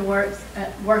husband worked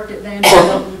at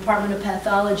Vanderbilt in the Department of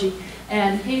Pathology,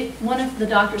 and one of the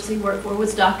doctors he worked for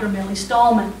was Dr. Millie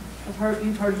Stallman.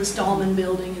 You've heard of the Stallman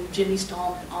building and Jimmy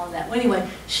Stallman, all of that. Well, anyway,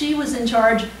 she was in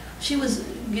charge, she was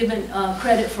given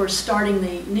credit for starting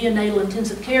the neonatal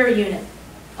intensive care unit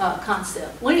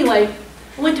concept. Well, anyway,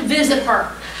 I went to visit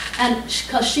her, and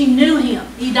because she knew him.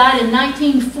 He died in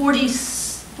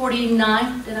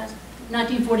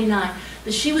 1949,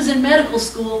 but she was in medical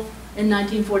school in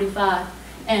 1945,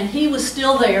 and he was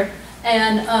still there,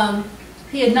 and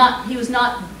he was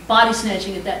not body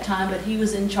snatching at that time, but he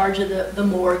was in charge of the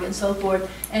morgue and so forth.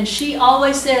 And she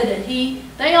always said that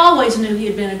they always knew he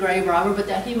had been a grave robber, but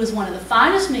that he was one of the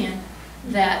finest men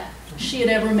that she had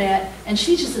ever met. And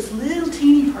she's just this little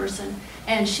teeny person,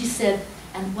 and she said,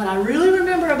 and what I really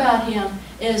remember about him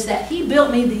is that he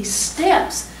built me these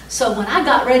steps. So when I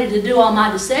got ready to do all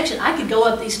my dissection, I could go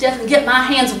up these steps and get my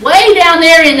hands way down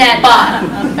there in that bottom.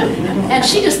 And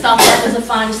she just thought that was the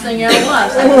finest thing ever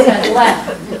was. I just had to laugh.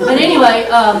 But anyway,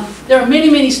 there are many,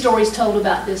 many stories told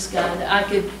about this guy that I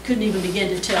couldn't even begin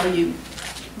to tell you.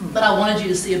 But I wanted you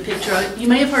to see a picture of it. You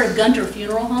may have heard of Gunter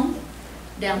Funeral Home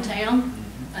downtown.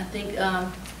 I think,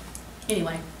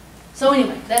 anyway. So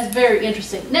anyway, that's very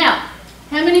interesting. Now,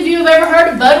 how many of you have ever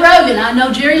heard of Bud Rogan? I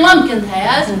know Jerry Lumpkin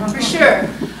has, for sure.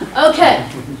 Okay.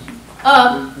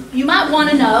 You might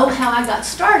want to know how I got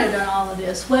started on all of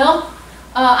this. Well,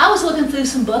 I was looking through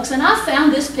some books and I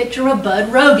found this picture of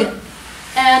Bud Rogan.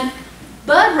 And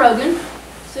Bud Rogan,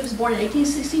 he was born in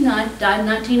 1869, died in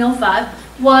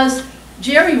 1905, was,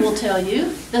 Jerry will tell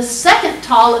you, the second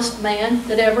tallest man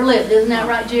that ever lived. Isn't that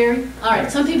right, Jerry? All right,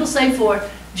 some people say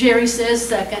fourth. Jerry says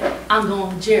second. I'm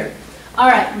going with Jerry. All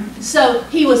right, so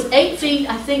he was 8 feet,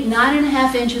 I think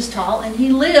 9.5 inches tall, and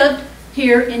he lived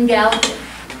here in Gallatin.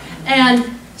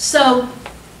 And so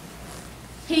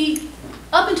he,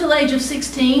 up until the age of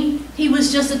 16, he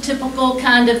was just a typical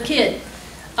kind of kid.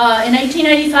 In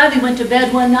 1885, he went to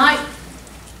bed one night,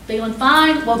 feeling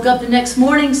fine, woke up the next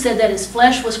morning, said that his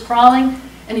flesh was crawling,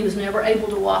 and he was never able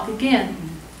to walk again.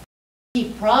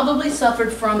 He probably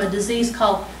suffered from a disease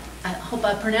called, I hope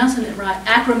I'm pronouncing it right,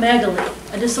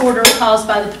 acromegaly, a disorder caused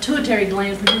by the pituitary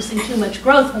gland producing too much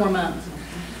growth hormones.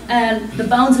 And the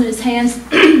bones in his hands,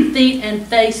 feet, and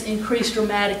face increased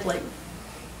dramatically.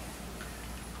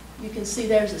 You can see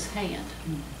there's his hand.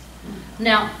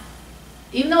 Now,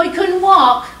 even though he couldn't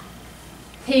walk,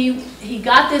 he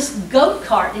got this goat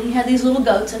cart, and he had these little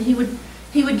goats, and he would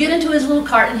get into his little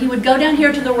cart, and he would go down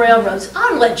here to the railroads.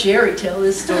 I'll let Jerry tell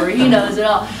this story. He knows it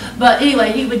all. But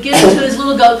anyway, he would get into his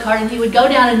little goat cart, and he would go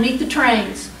down and meet the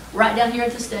trains right down here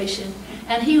at the station.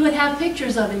 And he would have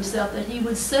pictures of himself that he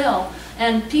would sell.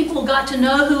 And people got to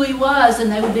know who he was,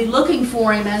 and they would be looking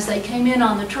for him as they came in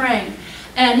on the train.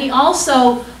 And he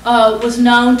also was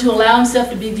known to allow himself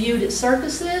to be viewed at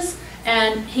circuses.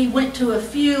 And he went to a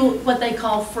few what they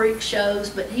call freak shows,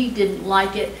 but he didn't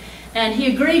like it. And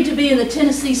he agreed to be in the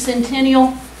Tennessee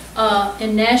Centennial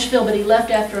in Nashville, but he left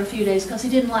after a few days because he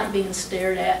didn't like being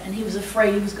stared at, and he was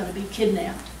afraid he was going to be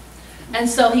kidnapped. And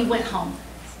so he went home.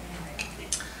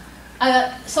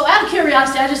 So out of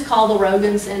curiosity, I just called the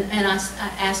Rogans, and I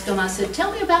asked them, I said,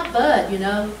 tell me about Bud, you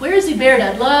know. Where is he buried?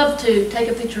 I'd love to take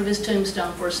a picture of his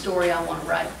tombstone for a story I want to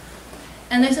write.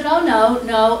 And they said, oh, no.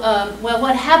 Well,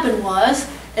 what happened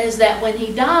is that when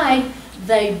he died,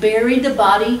 they buried the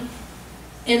body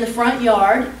in the front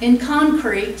yard in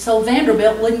concrete so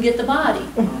Vanderbilt wouldn't get the body.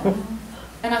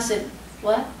 And I said,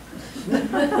 what?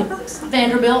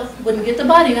 Vanderbilt wouldn't get the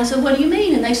body. And I said, what do you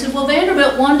mean? And they said, well,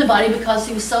 Vanderbilt wanted the body because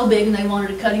he was so big and they wanted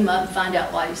to cut him up and find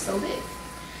out why he was so big.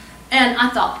 And I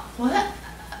thought, what?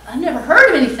 I never heard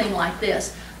of anything like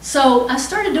this. So I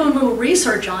started doing a little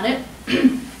research on it.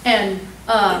 And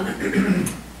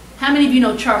how many of you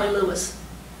know Charlie Lewis?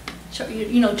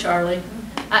 You know Charlie.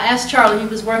 I asked Charlie, he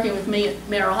was working with me at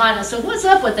Merrill High, and I said, what's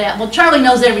up with that? Well, Charlie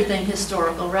knows everything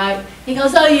historical, right? He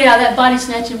goes, oh yeah, that body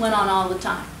snatching went on all the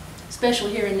time,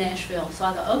 especially here in Nashville. So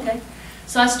I thought, okay.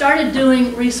 So I started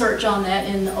doing research on that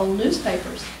in the old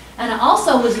newspapers. And I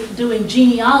also was doing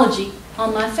genealogy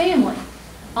on my family,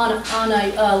 on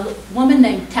a woman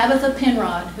named Tabitha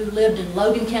Penrod, who lived in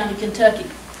Logan County, Kentucky.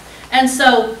 And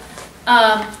so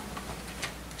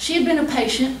she had been a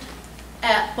patient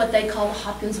at what they call the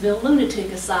Hopkinsville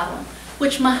Lunatic Asylum,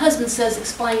 which my husband says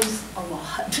explains a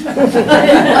lot.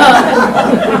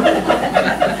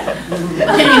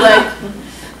 Anyway,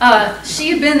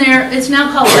 she had been there, it's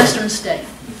now called Western State,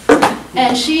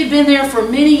 and she had been there for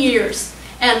many years.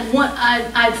 And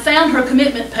I found her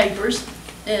commitment papers,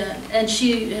 and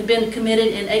she had been committed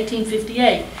in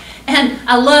 1858. And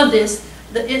I love this,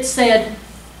 it said,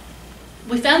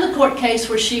 we found the court case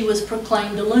where she was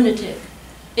proclaimed a lunatic.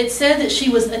 It said that she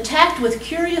was attacked with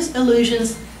curious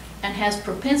illusions and has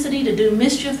propensity to do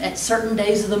mischief at certain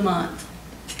days of the month.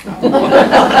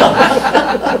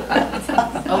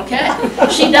 Okay.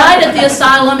 She died at the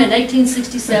asylum in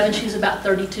 1867. She was about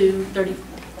 32,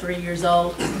 33 years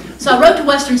old. So I wrote to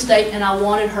Western State and I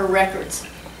wanted her records.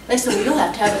 They said, well, you'll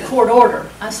have to have a court order.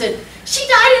 I said, she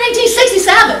died in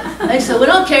 1867. They said, we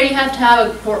don't care, you have to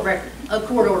have a court record, a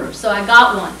court order. So I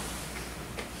got one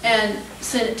and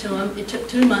sent it to them. It took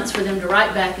 2 months for them to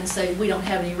write back and say, we don't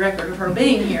have any record of her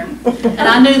being here. And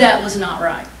I knew that was not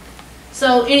right.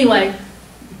 So anyway,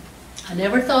 I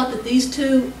never thought that these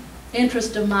two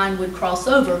interests of mine would cross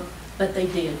over, but they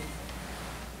did.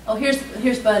 Oh,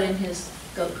 here's Bud in his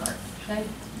go-kart, okay?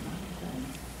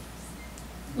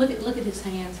 Look at his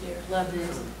hands here. Love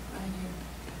this, right here.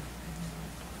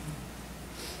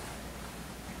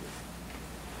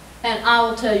 And I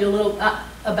will tell you a little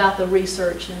about the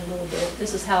research in a little bit.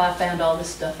 This is how I found all this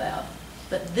stuff out.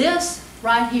 But this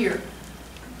right here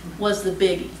was the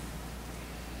biggie.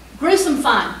 Gruesome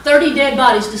find, 30 dead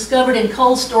bodies discovered in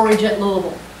cold storage at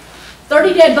Louisville.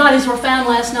 30 dead bodies were found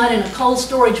last night in a cold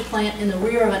storage plant in the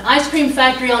rear of an ice cream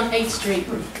factory on 8th Street.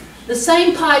 The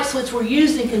same pipes which were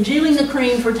used in congealing the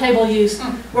cream for table use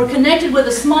were connected with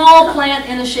a small plant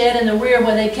in a shed in the rear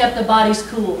where they kept the bodies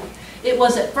cool. It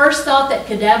was at first thought that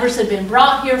cadavers had been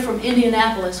brought here from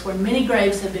Indianapolis, where many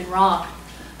graves had been robbed.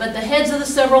 But the heads of the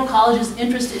several colleges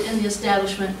interested in the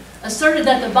establishment asserted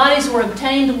that the bodies were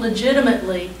obtained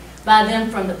legitimately by them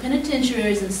from the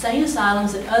penitentiaries, insane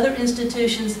asylums, and other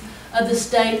institutions of the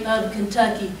state of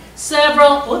Kentucky.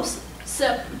 How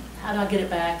do I get it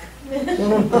back?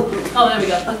 Oh, there we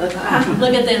go.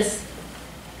 Look at this.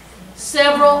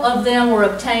 Several of them were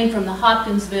obtained from the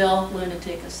Hopkinsville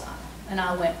Lunatic Asylum. And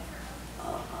I went,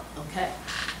 okay.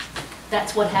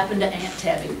 That's what happened to Aunt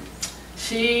Tabby.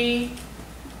 She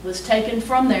was taken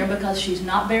from there because she's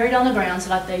not buried on the grounds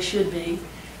like they should be.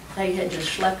 They had just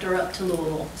schlepped her up to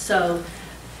Louisville. So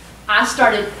I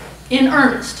started in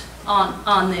earnest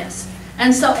on this.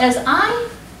 And so as I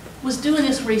was doing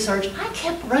this research, I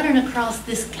kept running across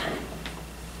this guy.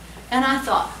 And I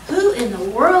thought, who in the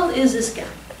world is this guy?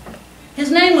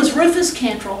 His name was Rufus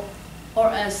Cantrell, or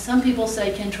as some people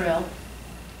say, Cantrell.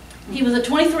 He was a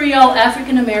 23-year-old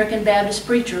African-American Baptist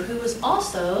preacher who was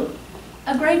also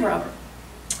a grave robber.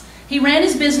 He ran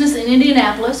his business in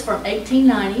Indianapolis from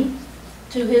 1890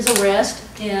 to his arrest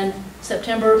in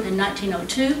September in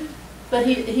 1902, but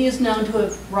he is known to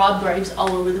have robbed graves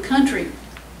all over the country.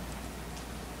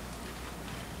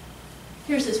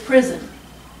 Here's his prison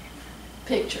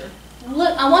picture.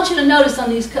 Look, I want you to notice on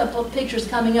these couple of pictures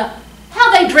coming up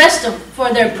how they dressed them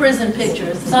for their prison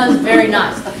pictures. So it's very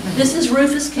nice. This is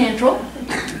Rufus Cantrell.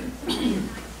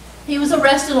 He was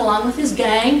arrested along with his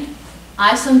gang,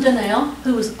 Isom Donnell,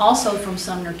 who was also from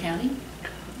Sumner County,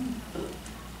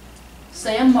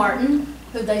 Sam Martin,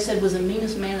 who they said was the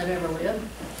meanest man that ever lived,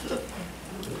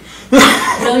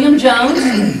 William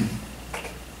Jones,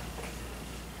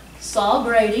 Saul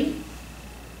Grady,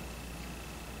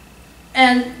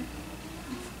 and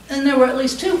there were at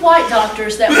least 2 white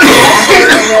doctors that were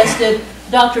arrested,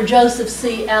 Dr. Joseph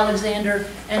C. Alexander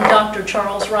and Dr.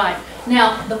 Charles Wright.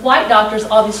 Now, the white doctors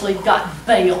obviously got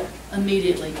bail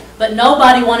immediately, but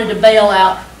nobody wanted to bail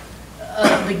out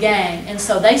the gang, and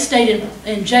so they stayed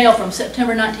in jail from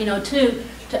September 1902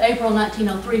 to April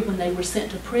 1903 when they were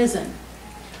sent to prison.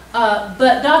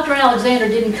 But Dr. Alexander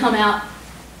didn't come out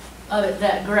of it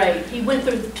that great. He went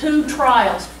through 2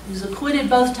 trials. He was acquitted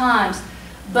both times,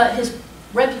 but his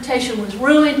reputation was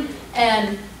ruined,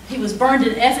 and he was burned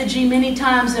in effigy many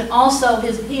times, and also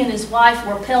he and his wife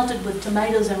were pelted with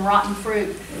tomatoes and rotten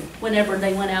fruit whenever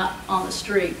they went out on the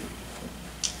street.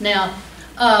 Now,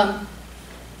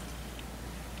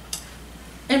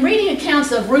 in reading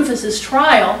accounts of Rufus's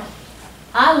trial,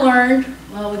 I learned,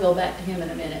 well, we'll go back to him in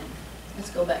a minute. Let's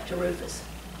go back to Rufus.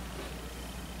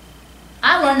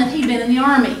 I learned that he'd been in the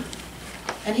Army,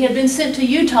 and he had been sent to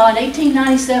Utah in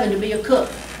 1897 to be a cook.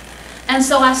 And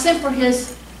so I sent for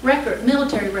his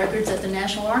military records at the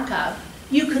National Archive.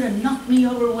 You could have knocked me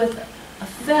over with a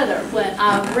feather when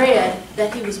I read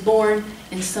that he was born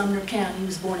in Sumner County. He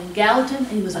was born in Gallatin, and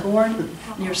he was born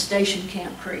near Station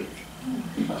Camp Creek.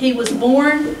 He was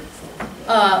born,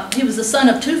 he was the son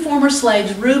of 2 former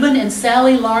slaves, Reuben and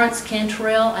Sally Lawrence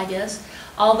Cantrell, I guess,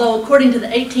 although according to the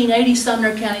 1880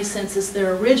 Sumner County Census,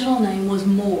 their original name was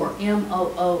Moore,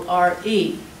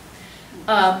 M-O-O-R-E.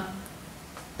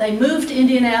 They moved to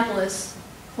Indianapolis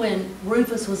when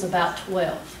Rufus was about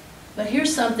 12. But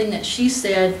here's something that she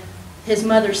said, his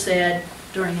mother said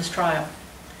during his trial.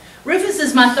 Rufus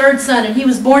is my 3rd son, and he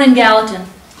was born in Gallatin.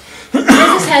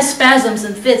 Rufus has spasms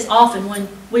and fits often when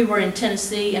we were in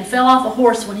Tennessee, and fell off a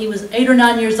horse when he was 8 or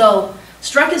 9 years old,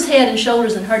 struck his head and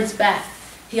shoulders and hurt his back.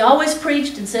 He always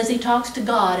preached and says he talks to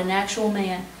God, an actual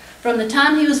man. From the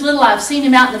time he was little, I've seen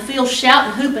him out in the field shout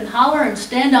and hoop and holler and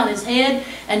stand on his head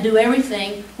and do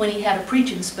everything when he had a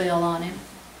preaching spell on him.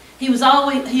 He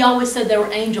always said there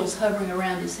were angels hovering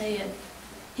around his head.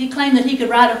 He claimed that he could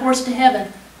ride a horse to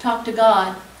heaven, talk to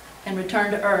God, and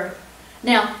return to earth.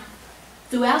 Now,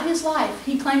 throughout his life,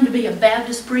 he claimed to be a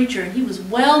Baptist preacher, and he was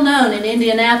well known in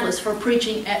Indianapolis for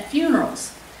preaching at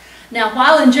funerals. Now,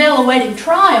 while in jail awaiting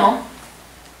trial,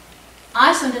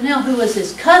 Isom Donnell, who was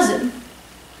his cousin,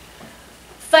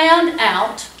 found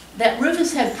out that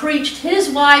Rufus had preached his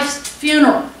wife's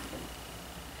funeral.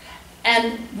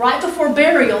 And right before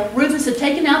burial, Rufus had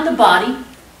taken out the body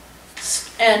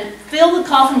and filled the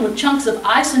coffin with chunks of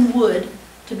ice and wood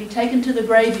to be taken to the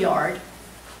graveyard.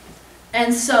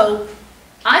 And so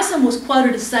Isom was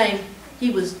quoted as saying he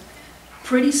was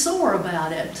pretty sore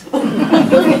about it.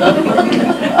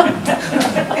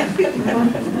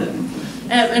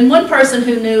 And one person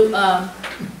who knew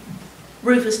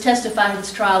Rufus testified at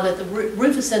his trial that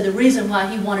Rufus said the reason why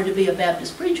he wanted to be a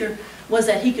Baptist preacher was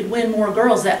that he could win more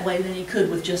girls that way than he could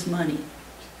with just money.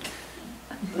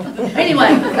 Anyway,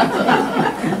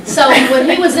 so when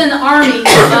he was in the Army,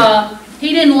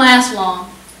 he didn't last long.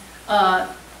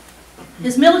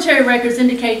 His military records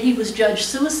indicate he was judged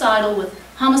suicidal with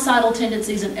homicidal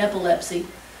tendencies and epilepsy.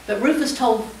 But Rufus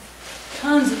told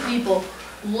tons of people,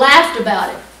 laughed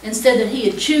about it, and said that he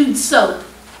had chewed soap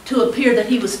to appear that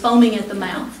he was foaming at the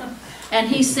mouth. And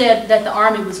he said that the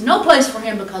Army was no place for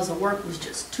him because the work was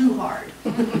just too hard.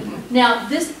 Now,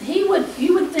 you would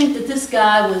think that this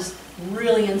guy was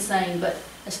really insane, but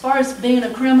as far as being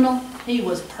a criminal, he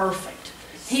was perfect.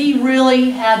 He really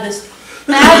had this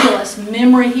fabulous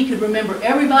memory. He could remember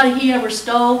everybody he ever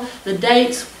stole, the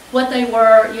dates, what they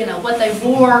were, you know, what they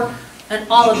wore, and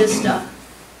all of this stuff.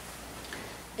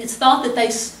 It's thought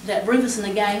that Rufus and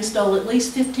the gang stole at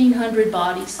least 1,500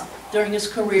 bodies during his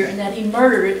career, and that he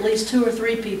murdered at least 2 or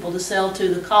 3 people to sell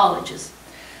to the colleges.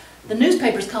 The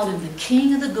newspapers called him the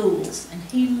king of the ghouls, and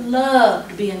he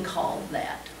loved being called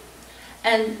that.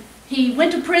 And he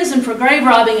went to prison for grave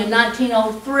robbing in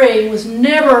 1903, was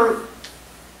never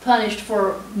punished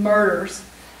for murders.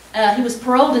 He was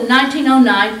paroled in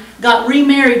 1909, got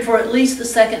remarried for at least the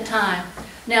 2nd time.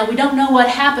 Now, we don't know what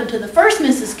happened to the first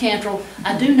Mrs. Cantrell.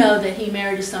 I do know that he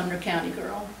married a Sumner County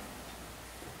girl.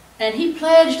 And he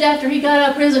pledged after he got out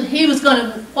of prison he was going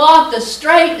to walk the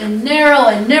straight and narrow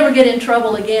and never get in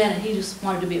trouble again. And he just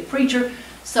wanted to be a preacher.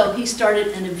 So he started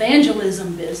an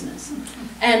evangelism business.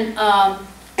 And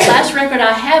last record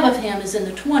I have of him is in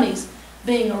the 20s,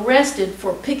 being arrested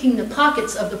for picking the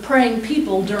pockets of the praying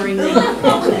people during the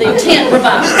tent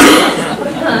revival.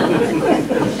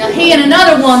 Now he and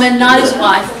another woman, not his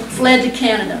wife, fled to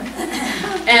Canada.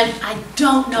 And I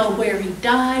don't know where he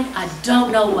died. I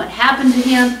don't know what happened to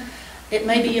him. It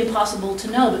may be impossible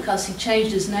to know because he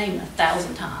changed his name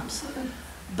 1,000 times.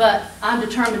 But I'm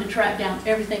determined to track down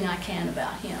everything I can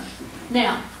about him.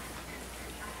 Now,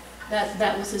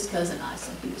 that was his cousin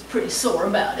Isa. He was pretty sore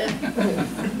about it.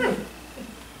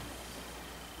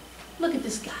 Look at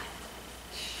this guy.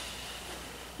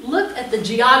 Look at the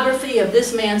geography of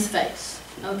this man's face,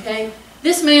 okay?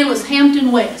 This man was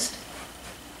Hampton West.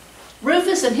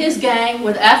 Rufus and his gang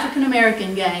were the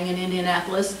African-American gang in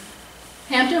Indianapolis.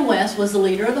 Hampton West was the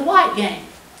leader of the white gang.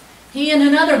 He and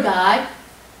another guy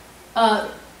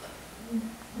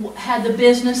had the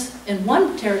business in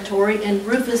one territory, and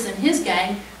Rufus and his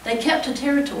gang, they kept to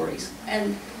territories.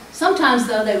 And sometimes,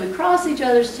 though, they would cross each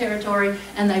other's territory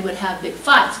and they would have big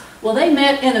fights. Well, they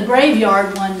met in a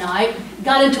graveyard one night,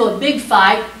 got into a big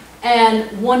fight,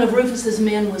 and one of Rufus's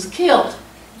men was killed.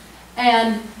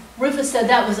 And Rufus said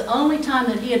that was the only time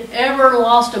that he had ever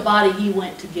lost a body he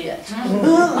went to get.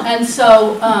 And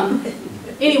so,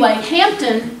 anyway,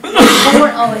 Hampton was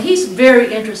born, oh, he's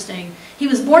very interesting. He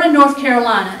was born in North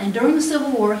Carolina, and during the Civil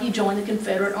War, he joined the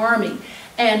Confederate Army.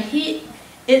 And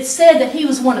it's said that he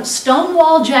was one of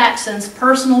Stonewall Jackson's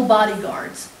personal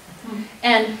bodyguards.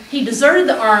 And he deserted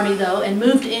the Army, though, and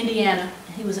moved to Indiana.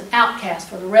 He was an outcast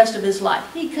for the rest of his life.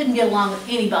 He couldn't get along with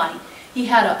anybody. He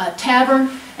had a tavern,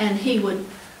 and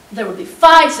there would be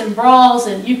fights and brawls,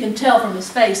 and you can tell from his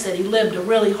face that he lived a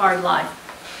really hard life.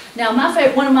 Now,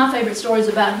 one of my favorite stories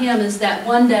about him is that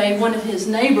one day, one of his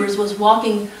neighbors was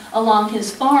walking along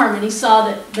his farm, and he saw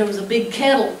that there was a big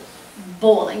kettle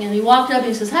boiling, and he walked up and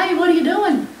he says, "Hey, what are you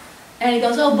doing?" And he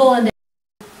goes, "Oh, boiling down."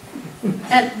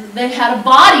 And they had a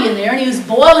body in there, and he was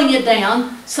boiling it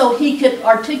down so he could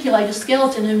articulate a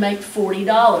skeleton and make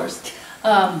 $40.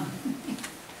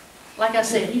 Like I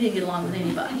said, he didn't get along with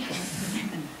anybody.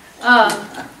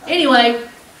 Anyway,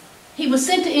 he was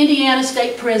sent to Indiana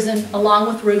State Prison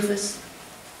along with Rufus,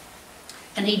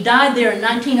 and he died there in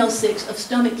 1906 of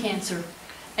stomach cancer.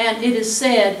 And it is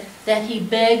said that he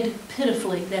begged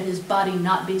pitifully that his body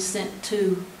not be sent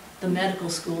to the medical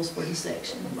schools for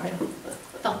dissection. I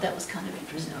thought that was kind of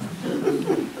interesting.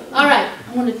 All right,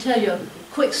 I want to tell you a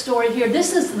quick story here.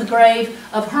 This is the grave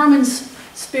of Herman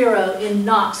Spiro in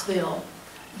Knoxville.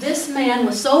 This man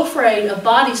was so afraid of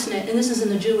body snatchers, and this is in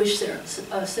the Jewish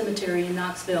cemetery in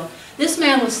Knoxville. This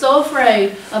man was so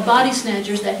afraid of body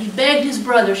snatchers that he begged his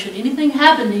brother, should anything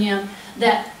happen to him,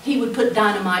 that he would put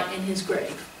dynamite in his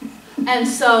grave. And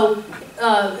so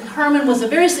Herman was a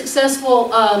very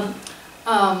successful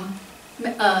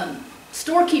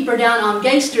storekeeper down on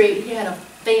Gay Street. He had a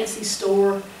fancy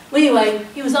store. Well, anyway,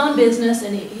 he was on business,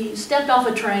 and he stepped off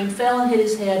a train, fell and hit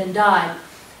his head, and died.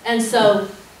 And so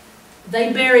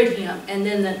they buried him, and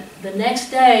then the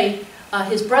next day,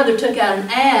 his brother took out an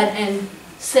ad and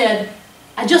said,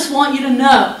 "I just want you to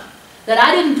know that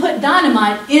I didn't put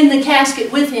dynamite in the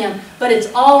casket with him, but it's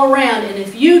all around, and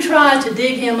if you try to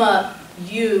dig him up,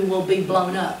 you will be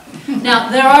blown up." Now,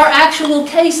 there are actual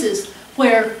cases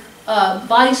where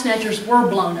body snatchers were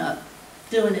blown up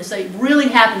doing this. They really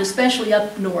happened, especially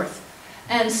up north.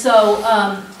 And so,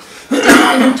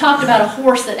 and he talked about a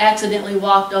horse that accidentally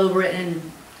walked over it and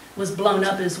was blown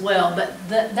up as well. But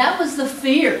that was the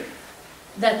fear,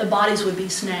 that the bodies would be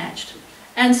snatched.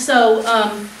 And so, I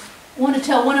want to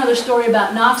tell one other story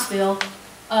about Knoxville.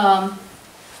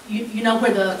 You know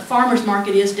where the farmers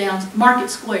market is down, Market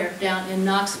Square down in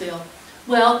Knoxville.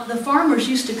 Well, the farmers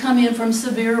used to come in from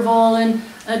Sevierville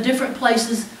and different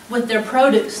places with their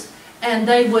produce. And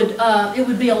they would, it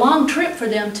would be a long trip for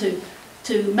them to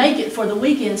make it for the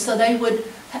weekend. So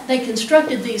they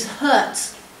constructed these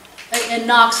huts in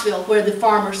Knoxville where the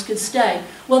farmers could stay.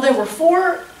 Well, there were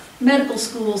 4 medical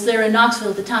schools there in Knoxville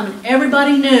at the time, and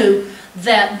everybody knew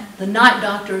that the night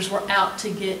doctors were out to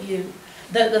get you.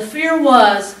 The fear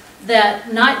was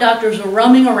that night doctors were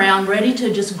roaming around ready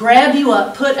to just grab you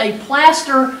up, put a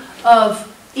plaster of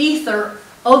ether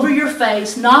over your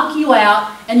face, knock you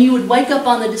out, and you would wake up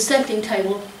on the dissecting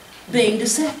table being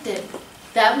dissected.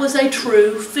 That was a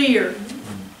true fear.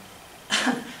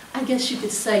 I guess you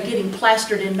could say getting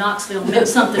plastered in Knoxville meant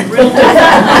something real different.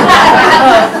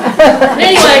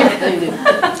 Anyway,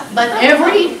 but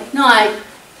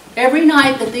every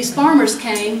night that these farmers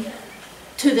came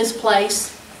to this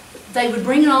place, they would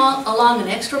bring along an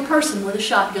extra person with a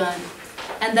shotgun,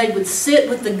 and they would sit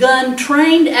with the gun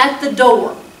trained at the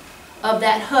door of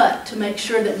that hut to make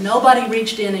sure that nobody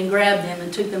reached in and grabbed them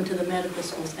and took them to the medical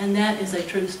schools. And that is a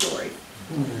true story.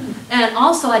 And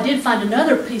also, I did find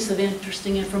another piece of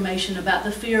interesting information about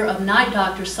the fear of night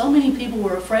doctors. So many people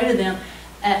were afraid of them.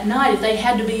 At night, if they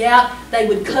had to be out, they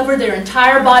would cover their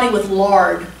entire body with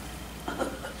lard,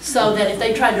 so that if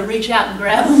they tried to reach out and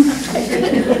grab them,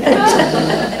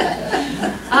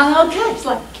 okay, it's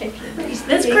like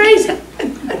that's crazy.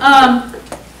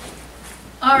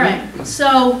 All right,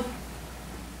 so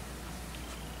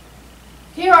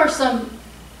here are some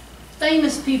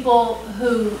famous people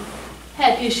who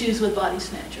had issues with body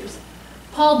snatchers.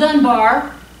 Paul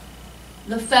Dunbar,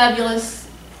 the fabulous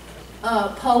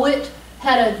poet,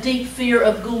 had a deep fear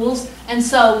of ghouls, and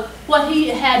so what he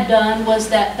had done was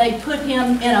that they put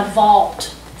him in a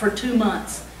vault for 2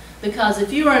 months, because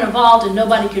if you were in a vault and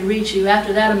nobody could reach you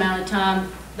after that amount of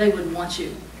time, they wouldn't want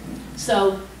you.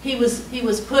 So he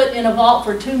was put in a vault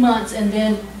for 2 months and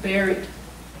then buried.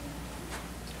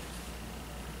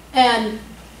 And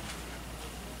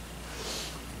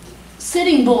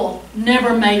Sitting Bull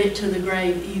never made it to the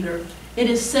grave either. It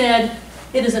is said,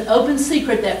 it is an open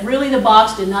secret that really the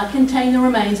box did not contain the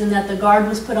remains and that the guard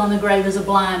was put on the grave as a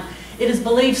blind. It is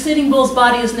believed Sitting Bull's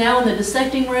body is now in the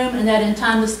dissecting room, and that in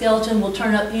time the skeleton will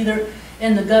turn up either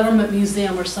in the government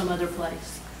museum or some other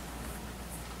place.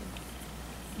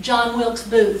 John Wilkes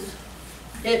Booth.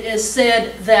 It is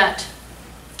said that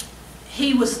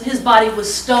his body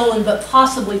was stolen, but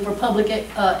possibly for public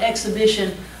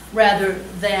exhibition rather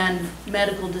than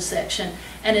medical dissection.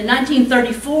 And in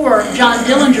 1934, John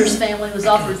Dillinger's family was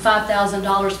offered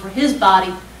 $5,000 for his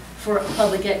body for a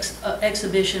public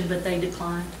exhibition, but they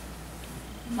declined.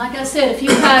 Like I said, if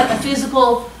you had a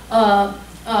physical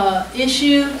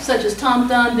issue, such as Tom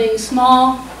Thumb being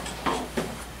small,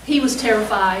 he was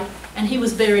terrified, and he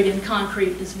was buried in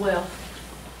concrete as well.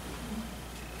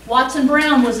 Watson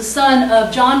Brown was the son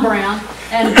of John Brown,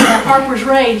 and at Harper's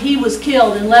raid, he was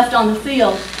killed and left on the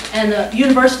field. And the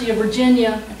University of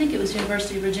Virginia, I think it was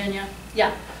University of Virginia,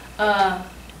 yeah,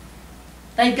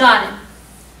 they got him.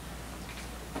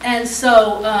 And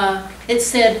so it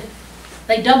said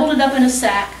they doubled it up in a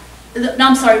sack. No,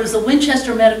 I'm sorry, it was the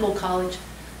Winchester Medical College.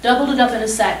 Doubled it up in a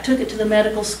sack, took it to the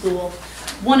medical school.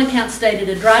 One account stated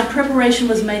a dried preparation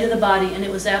was made of the body and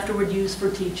it was afterward used for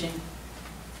teaching.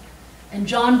 And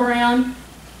John Brown,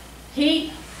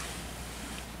 the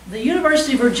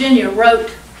University of Virginia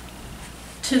wrote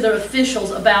to the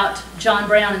officials about John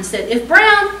Brown and said, if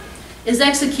Brown is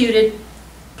executed,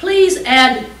 please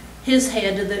add his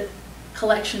head to the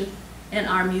collection in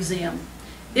our museum.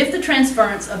 If the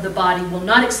transference of the body will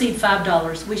not exceed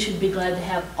 $5, we should be glad to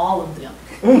have all of them.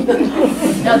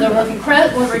 Now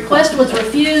the request was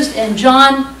refused and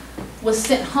John was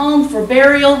sent home for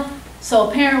burial, so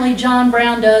apparently John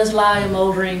Brown does lie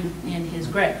moldering in his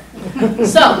grave.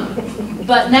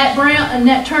 But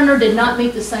Nat Turner did not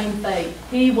meet the same fate.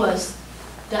 He was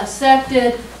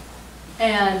dissected,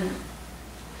 and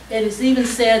it is even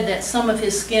said that some of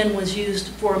his skin was used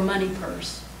for a money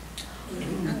purse.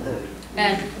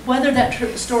 And whether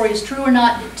that story is true or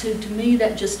not, to me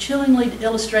that just chillingly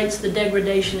illustrates the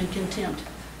degradation and contempt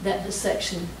that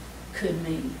dissection could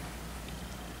mean.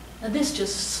 Now this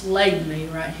just slayed me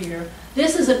right here.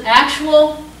 This is an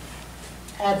actual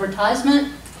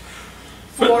advertisement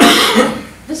for,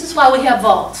 this is why we have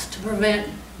vaults, to prevent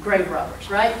grave robbers,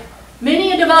 right?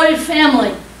 Many a devoted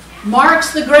family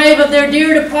marks the grave of their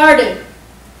dear departed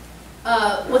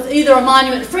with either a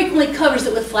monument, frequently covers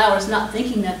it with flowers, not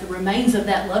thinking that the remains of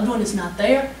that loved one is not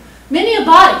there. Many a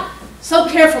body, so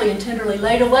carefully and tenderly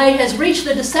laid away, has reached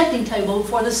the dissecting table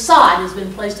before the sod has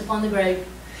been placed upon the grave.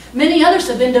 Many others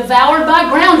have been devoured by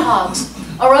groundhogs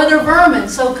or other vermin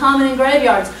so common in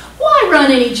graveyards. Why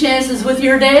run any chances with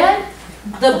your dead?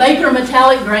 The Baker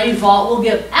metallic grave vault will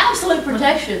give absolute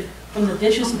protection from the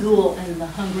vicious ghoul and the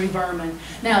hungry vermin.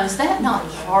 Now, is that not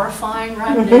horrifying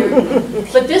right there?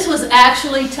 But this was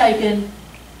actually taken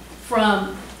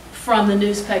from the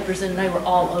newspapers, and they were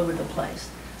all over the place.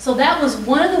 So that was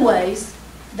one of the ways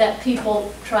that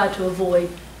people tried to avoid.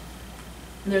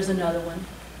 And there's another one,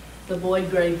 the Boyd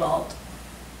Grave Vault.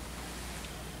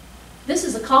 This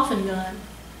is a coffin gun,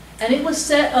 and it was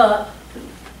set up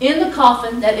in the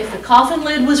coffin that if the coffin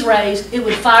lid was raised, it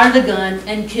would fire the gun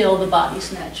and kill the body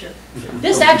snatcher.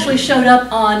 This actually showed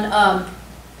up on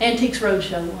Antiques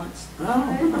Roadshow once.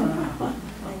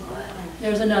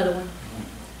 There's another one.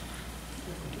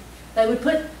 They would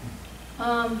put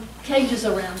cages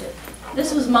around it.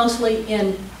 This was mostly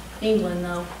in England,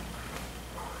 though.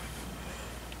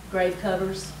 Grave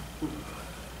covers.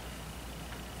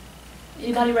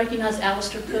 Anybody recognize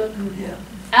Alistair Cook? Yeah.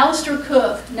 Alistair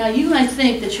Cook, now you may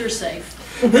think that you're safe.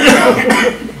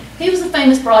 He was a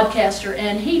famous broadcaster,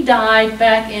 and he died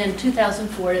back in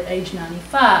 2004 at age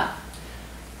 95.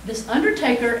 This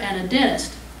undertaker and a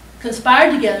dentist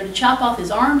conspired together to chop off his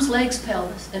arms, legs,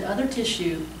 pelvis, and other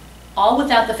tissue, all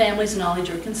without the family's knowledge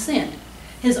or consent.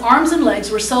 His arms and legs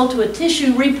were sold to a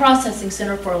tissue reprocessing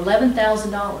center for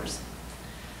 $11,000.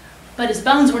 But his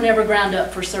bones were never ground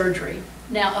up for surgery.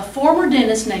 Now, a former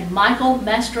dentist named Michael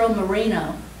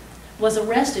Mastromarino was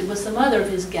arrested with some other of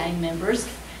his gang members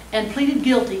and pleaded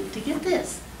guilty to, get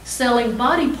this, selling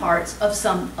body parts of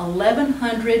some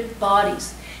 1,100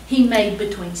 bodies. He made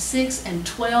between $6 and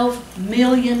 $12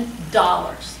 million.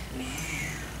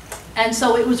 And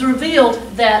so it was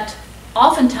revealed that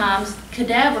oftentimes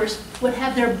cadavers would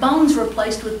have their bones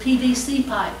replaced with PVC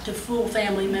pipe to fool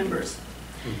family members.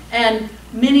 And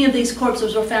many of these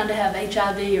corpses were found to have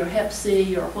HIV or Hep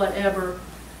C or whatever,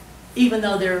 even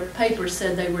though their papers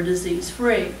said they were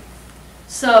disease-free.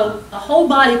 So a whole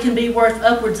body can be worth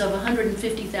upwards of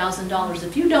 $150,000.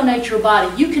 If you donate your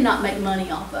body, you cannot make money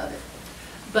off of it.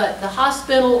 But the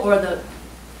hospital or the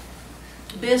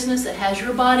business that has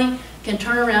your body can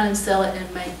turn around and sell it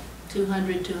and make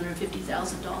 $200,000,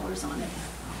 $250,000 on it.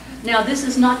 Now, this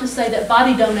is not to say that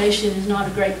body donation is not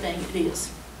a great thing. It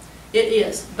is. It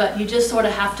is, but you just sort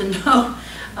of have to know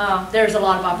there's a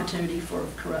lot of opportunity for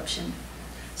corruption.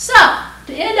 So,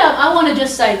 to end up, I want to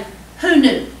just say, who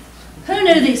knew? Who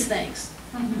knew these things?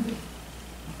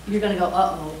 You're going to go,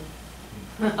 uh-oh.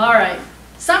 All right.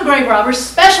 Some grave robbers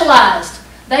specialized.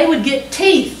 They would get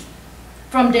teeth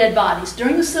from dead bodies.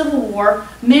 During the Civil War,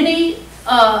 many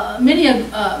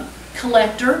a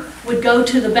collector would go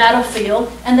to the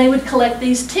battlefield and they would collect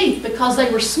these teeth. Because they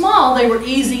were small, they were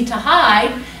easy to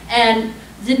hide, and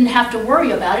didn't have to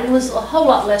worry about it. It was a whole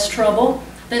lot less trouble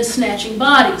than snatching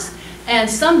bodies. And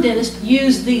some dentists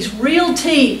used these real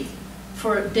teeth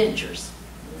for dentures.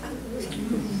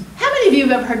 How many of you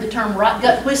have ever heard the term rot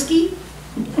gut whiskey?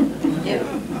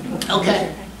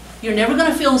 Okay. You're never going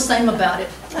to feel the same about it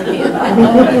again.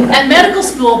 At medical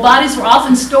school, bodies were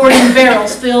often stored in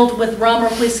barrels filled with rum or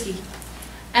whiskey.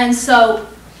 And so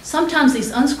sometimes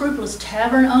these unscrupulous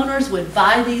tavern owners would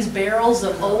buy these barrels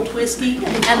of old whiskey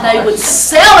and they would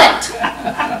sell it.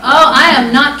 Oh, I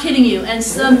am not kidding you. And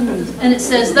it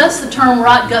says, thus the term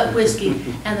rot gut whiskey,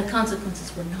 and the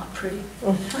consequences were not pretty.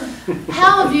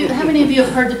 How many of you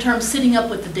have heard the term sitting up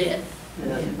with the dead?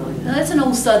 Now, that's an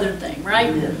old Southern thing,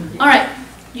 right? All right,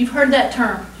 you've heard that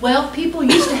term. Well, people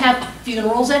used to have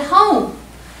funerals at home,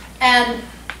 and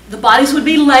the bodies would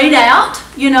be laid out,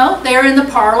 you know, there in the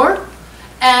parlor.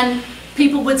 And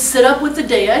people would sit up with the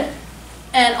dead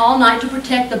and all night to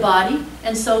protect the body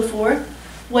and so forth.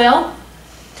 Well,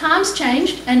 times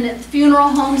changed and the funeral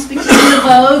homes became the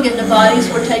vogue, and the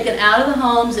bodies were taken out of the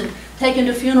homes and taken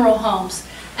to funeral homes.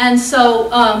 And so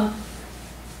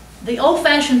the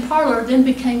old-fashioned parlor then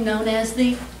became known as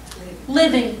the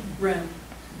living room.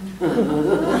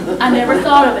 I never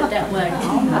thought of it that way.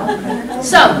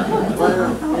 So,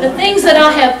 the things that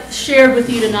I have shared with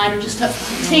you tonight are just a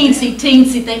teensy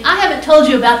thing. I haven't told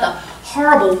you about the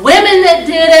horrible women that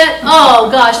did it. Oh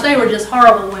gosh, they were just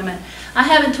horrible women. I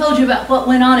haven't told you about what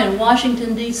went on in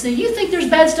Washington, D.C. You think there's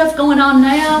bad stuff going on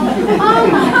now? Oh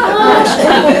my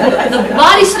gosh. The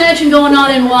body snatching going on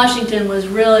in Washington was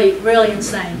really, really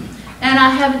insane. And I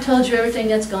haven't told you everything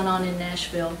that's gone on in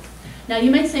Nashville. Now you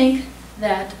may think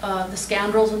that the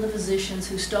scoundrels and the physicians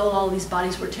who stole all these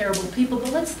bodies were terrible people,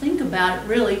 but let's think about it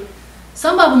really.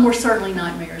 Some of them were certainly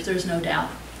nightmares, there's no doubt.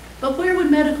 But where would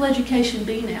medical education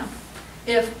be now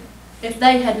if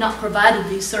they had not provided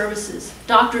these services?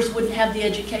 Doctors wouldn't have the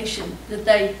education that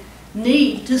they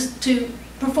need to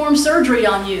perform surgery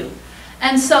on you.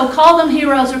 And so call them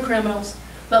heroes or criminals,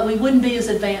 but we wouldn't be as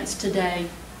advanced today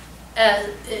as,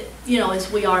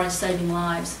 as we are in saving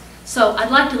lives. So I'd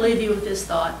like to leave you with this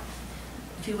thought.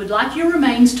 If you would like your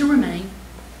remains to remain,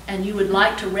 and you would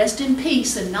like to rest in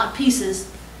peace and not pieces,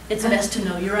 it's best to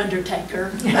know your undertaker.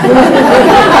 Thank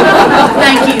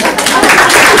you.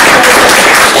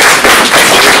 Yes,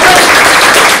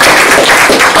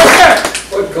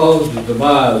 sir. What caused the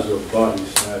demise of body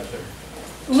snatching?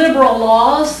 Liberal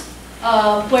laws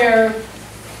where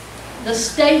the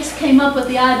states came up with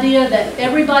the idea that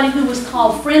everybody who was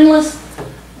called friendless,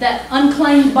 that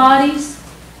unclaimed bodies,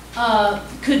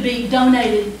 could be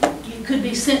donated, could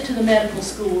be sent to the medical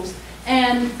schools.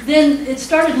 And then it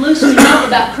started loosening up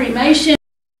about cremation,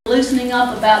 loosening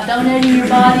up about donating your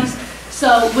bodies.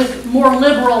 So with more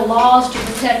liberal laws to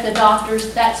protect the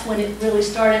doctors, that's when it really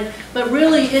started. But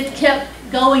really it kept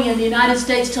going in the United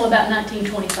States till about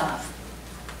 1925.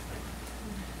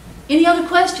 Any other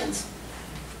questions?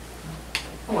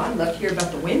 Oh, I'd love to hear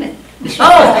about the women.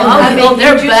 Oh,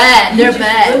 they're bad. They're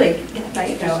bad.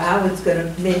 Really, I was going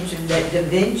to mention that Da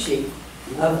Vinci,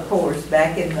 of course,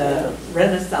 back in the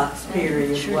Renaissance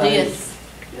period, Sure did. was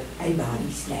a body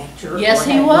snatcher. Yes,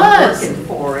 he Or had was. one working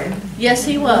for him. Yes,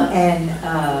 he was. And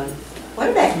what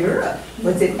about Europe?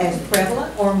 Was it as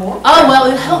prevalent or more? Oh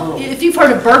well, if you've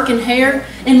heard of Burke and Hare,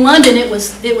 in London it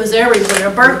was everywhere.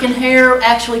 Burke and Hare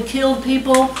actually killed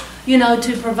people,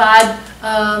 to provide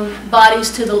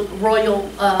bodies to the Royal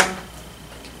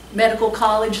Medical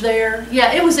College there.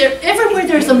 Yeah, it was there. Everywhere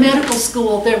there's a medical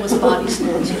school, there was body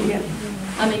snatching.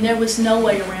 I mean, there was no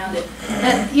way around it.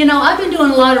 And, I've been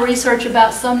doing a lot of research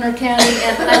about Sumner County,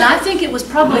 and I think it was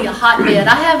probably a hotbed.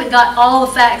 I haven't got all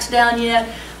the facts down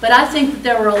yet, but I think that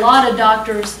there were a lot of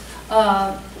doctors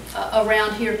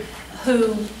around here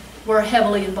who were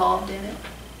heavily involved in it.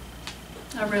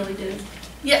 I really do.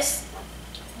 Yes?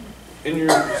 In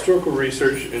your historical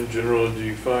research in general, do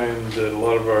you find that a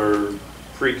lot of our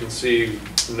preconceived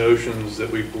notions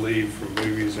that we believe from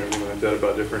movies and everything like that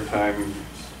about different time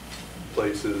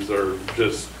places are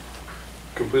just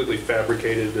completely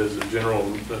fabricated as a general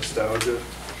nostalgia?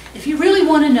 If you really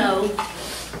want to know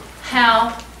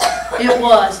how it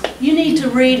was, you need to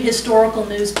read historical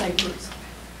newspapers.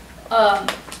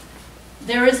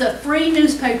 There is a free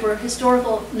newspaper,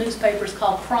 historical newspapers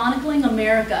called Chronicling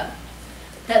America,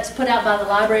 that's put out by the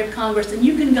Library of Congress, and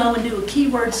you can go and do a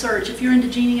keyword search. If you're into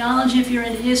genealogy, if you're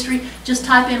into history, just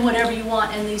type in whatever you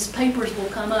want and these papers will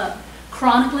come up.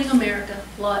 Chronicling America,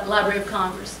 Library of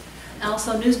Congress. And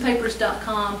also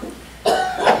newspapers.com.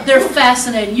 They're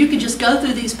fascinating. You could just go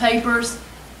through these papers.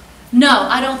 No,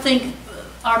 I don't think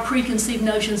our preconceived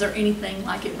notions are anything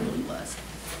like it really was.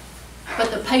 But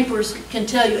the papers can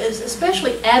tell you,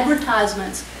 especially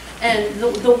advertisements, and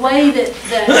the way that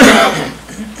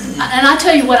and I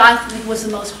tell you what I think was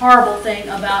the most horrible thing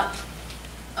about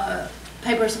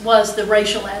papers was the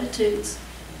racial attitudes.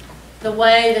 The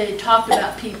way they talked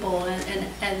about people,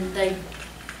 and they,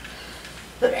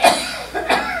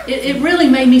 it really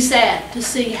made me sad to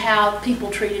see how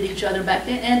people treated each other back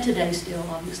then, and today still,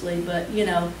 obviously. But,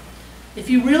 if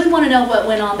you really want to know what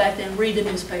went on back then, read the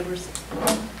newspapers,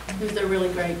 because they're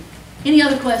really great. Any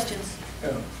other questions?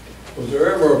 Yeah. Was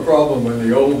there ever a problem in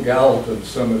the old Gallatin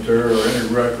cemetery or any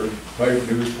record,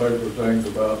 newspaper things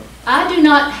about? I do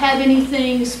not have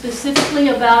anything specifically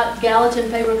about Gallatin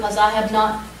paper because I have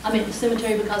not,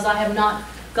 cemetery, because I have not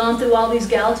gone through all these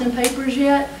Gallatin papers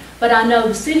yet. But I know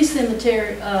the city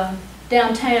cemetery,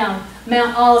 downtown,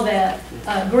 Mount Olivet,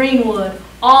 Greenwood,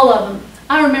 all of them.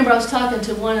 I remember I was talking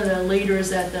to one of the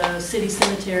leaders at the city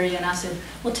cemetery, and I said,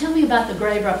 well, tell me about the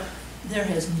grave rob. There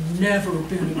has never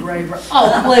been a grave rob.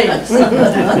 Oh, please.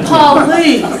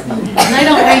 Please. And they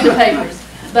don't read the papers.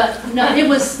 But no, it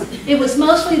was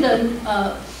mostly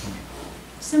the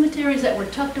cemeteries that were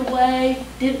tucked away,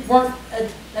 weren't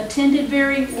attended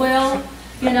very well.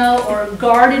 you know, or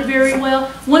guarded very well.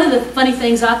 One of the funny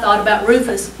things I thought about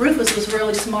Rufus was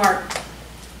really smart.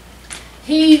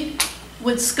 He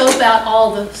would scope out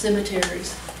all the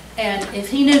cemeteries, and if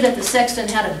he knew that the sexton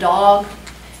had a dog,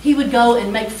 he would go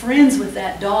and make friends with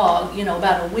that dog, you know,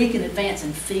 about a week in advance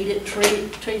and feed it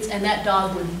treats, and that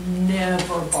dog would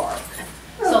never bark.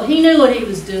 So he knew what he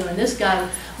was doing. This guy,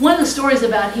 one of the stories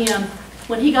about him,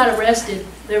 when he got arrested,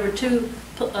 there were two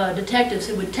detectives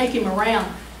who would take him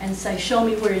around and say, show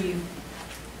me where you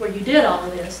did all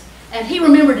of this. And he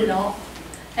remembered it all.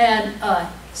 And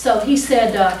so he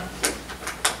said,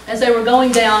 as they were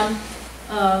going down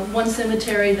one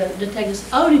cemetery, the detective said,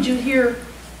 oh, did you hear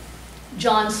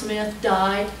John Smith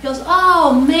died? He goes,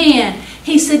 oh man.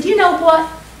 He said, you know what?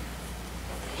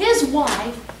 His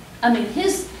wife,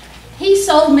 he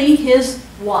sold me his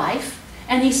wife,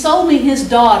 and he sold me his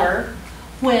daughter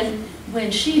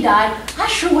when she died. I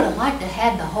sure would have liked to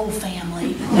have the whole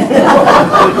family.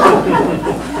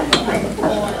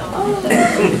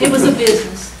 It was a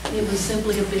business. It was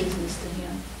simply a business to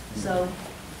him. So,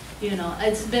 you know,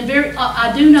 it's been very,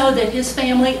 I do know that his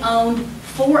family owned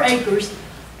 4 acres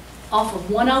off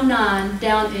of 109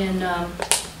 down in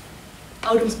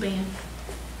Odom's Bend.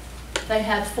 They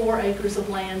had 4 acres of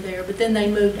land there, but then they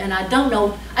moved, and I don't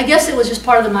know, I guess it was just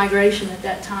part of the migration at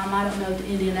that time, I don't know, to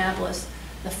Indianapolis.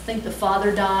 I think the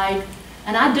father died,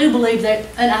 and I do believe that,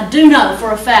 and I do know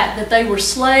for a fact that they were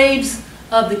slaves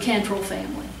of the Cantrell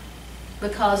family,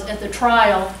 because at the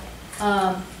trial,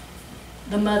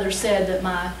 the mother said that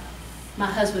my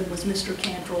husband was Mr.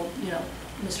 Cantrell, you know,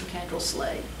 Mr. Cantrell's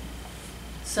slave.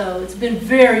 So it's been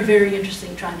very, very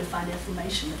interesting trying to find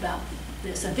information about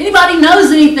this. If anybody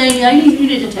knows anything, you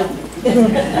need to tell me,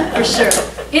 for sure.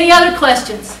 Any other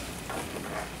questions?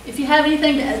 If you have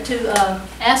anything to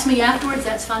ask me afterwards,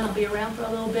 that's fine. I'll be around for a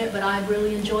little bit, but I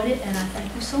really enjoyed it, and I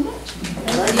thank you so much.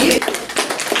 Thank you.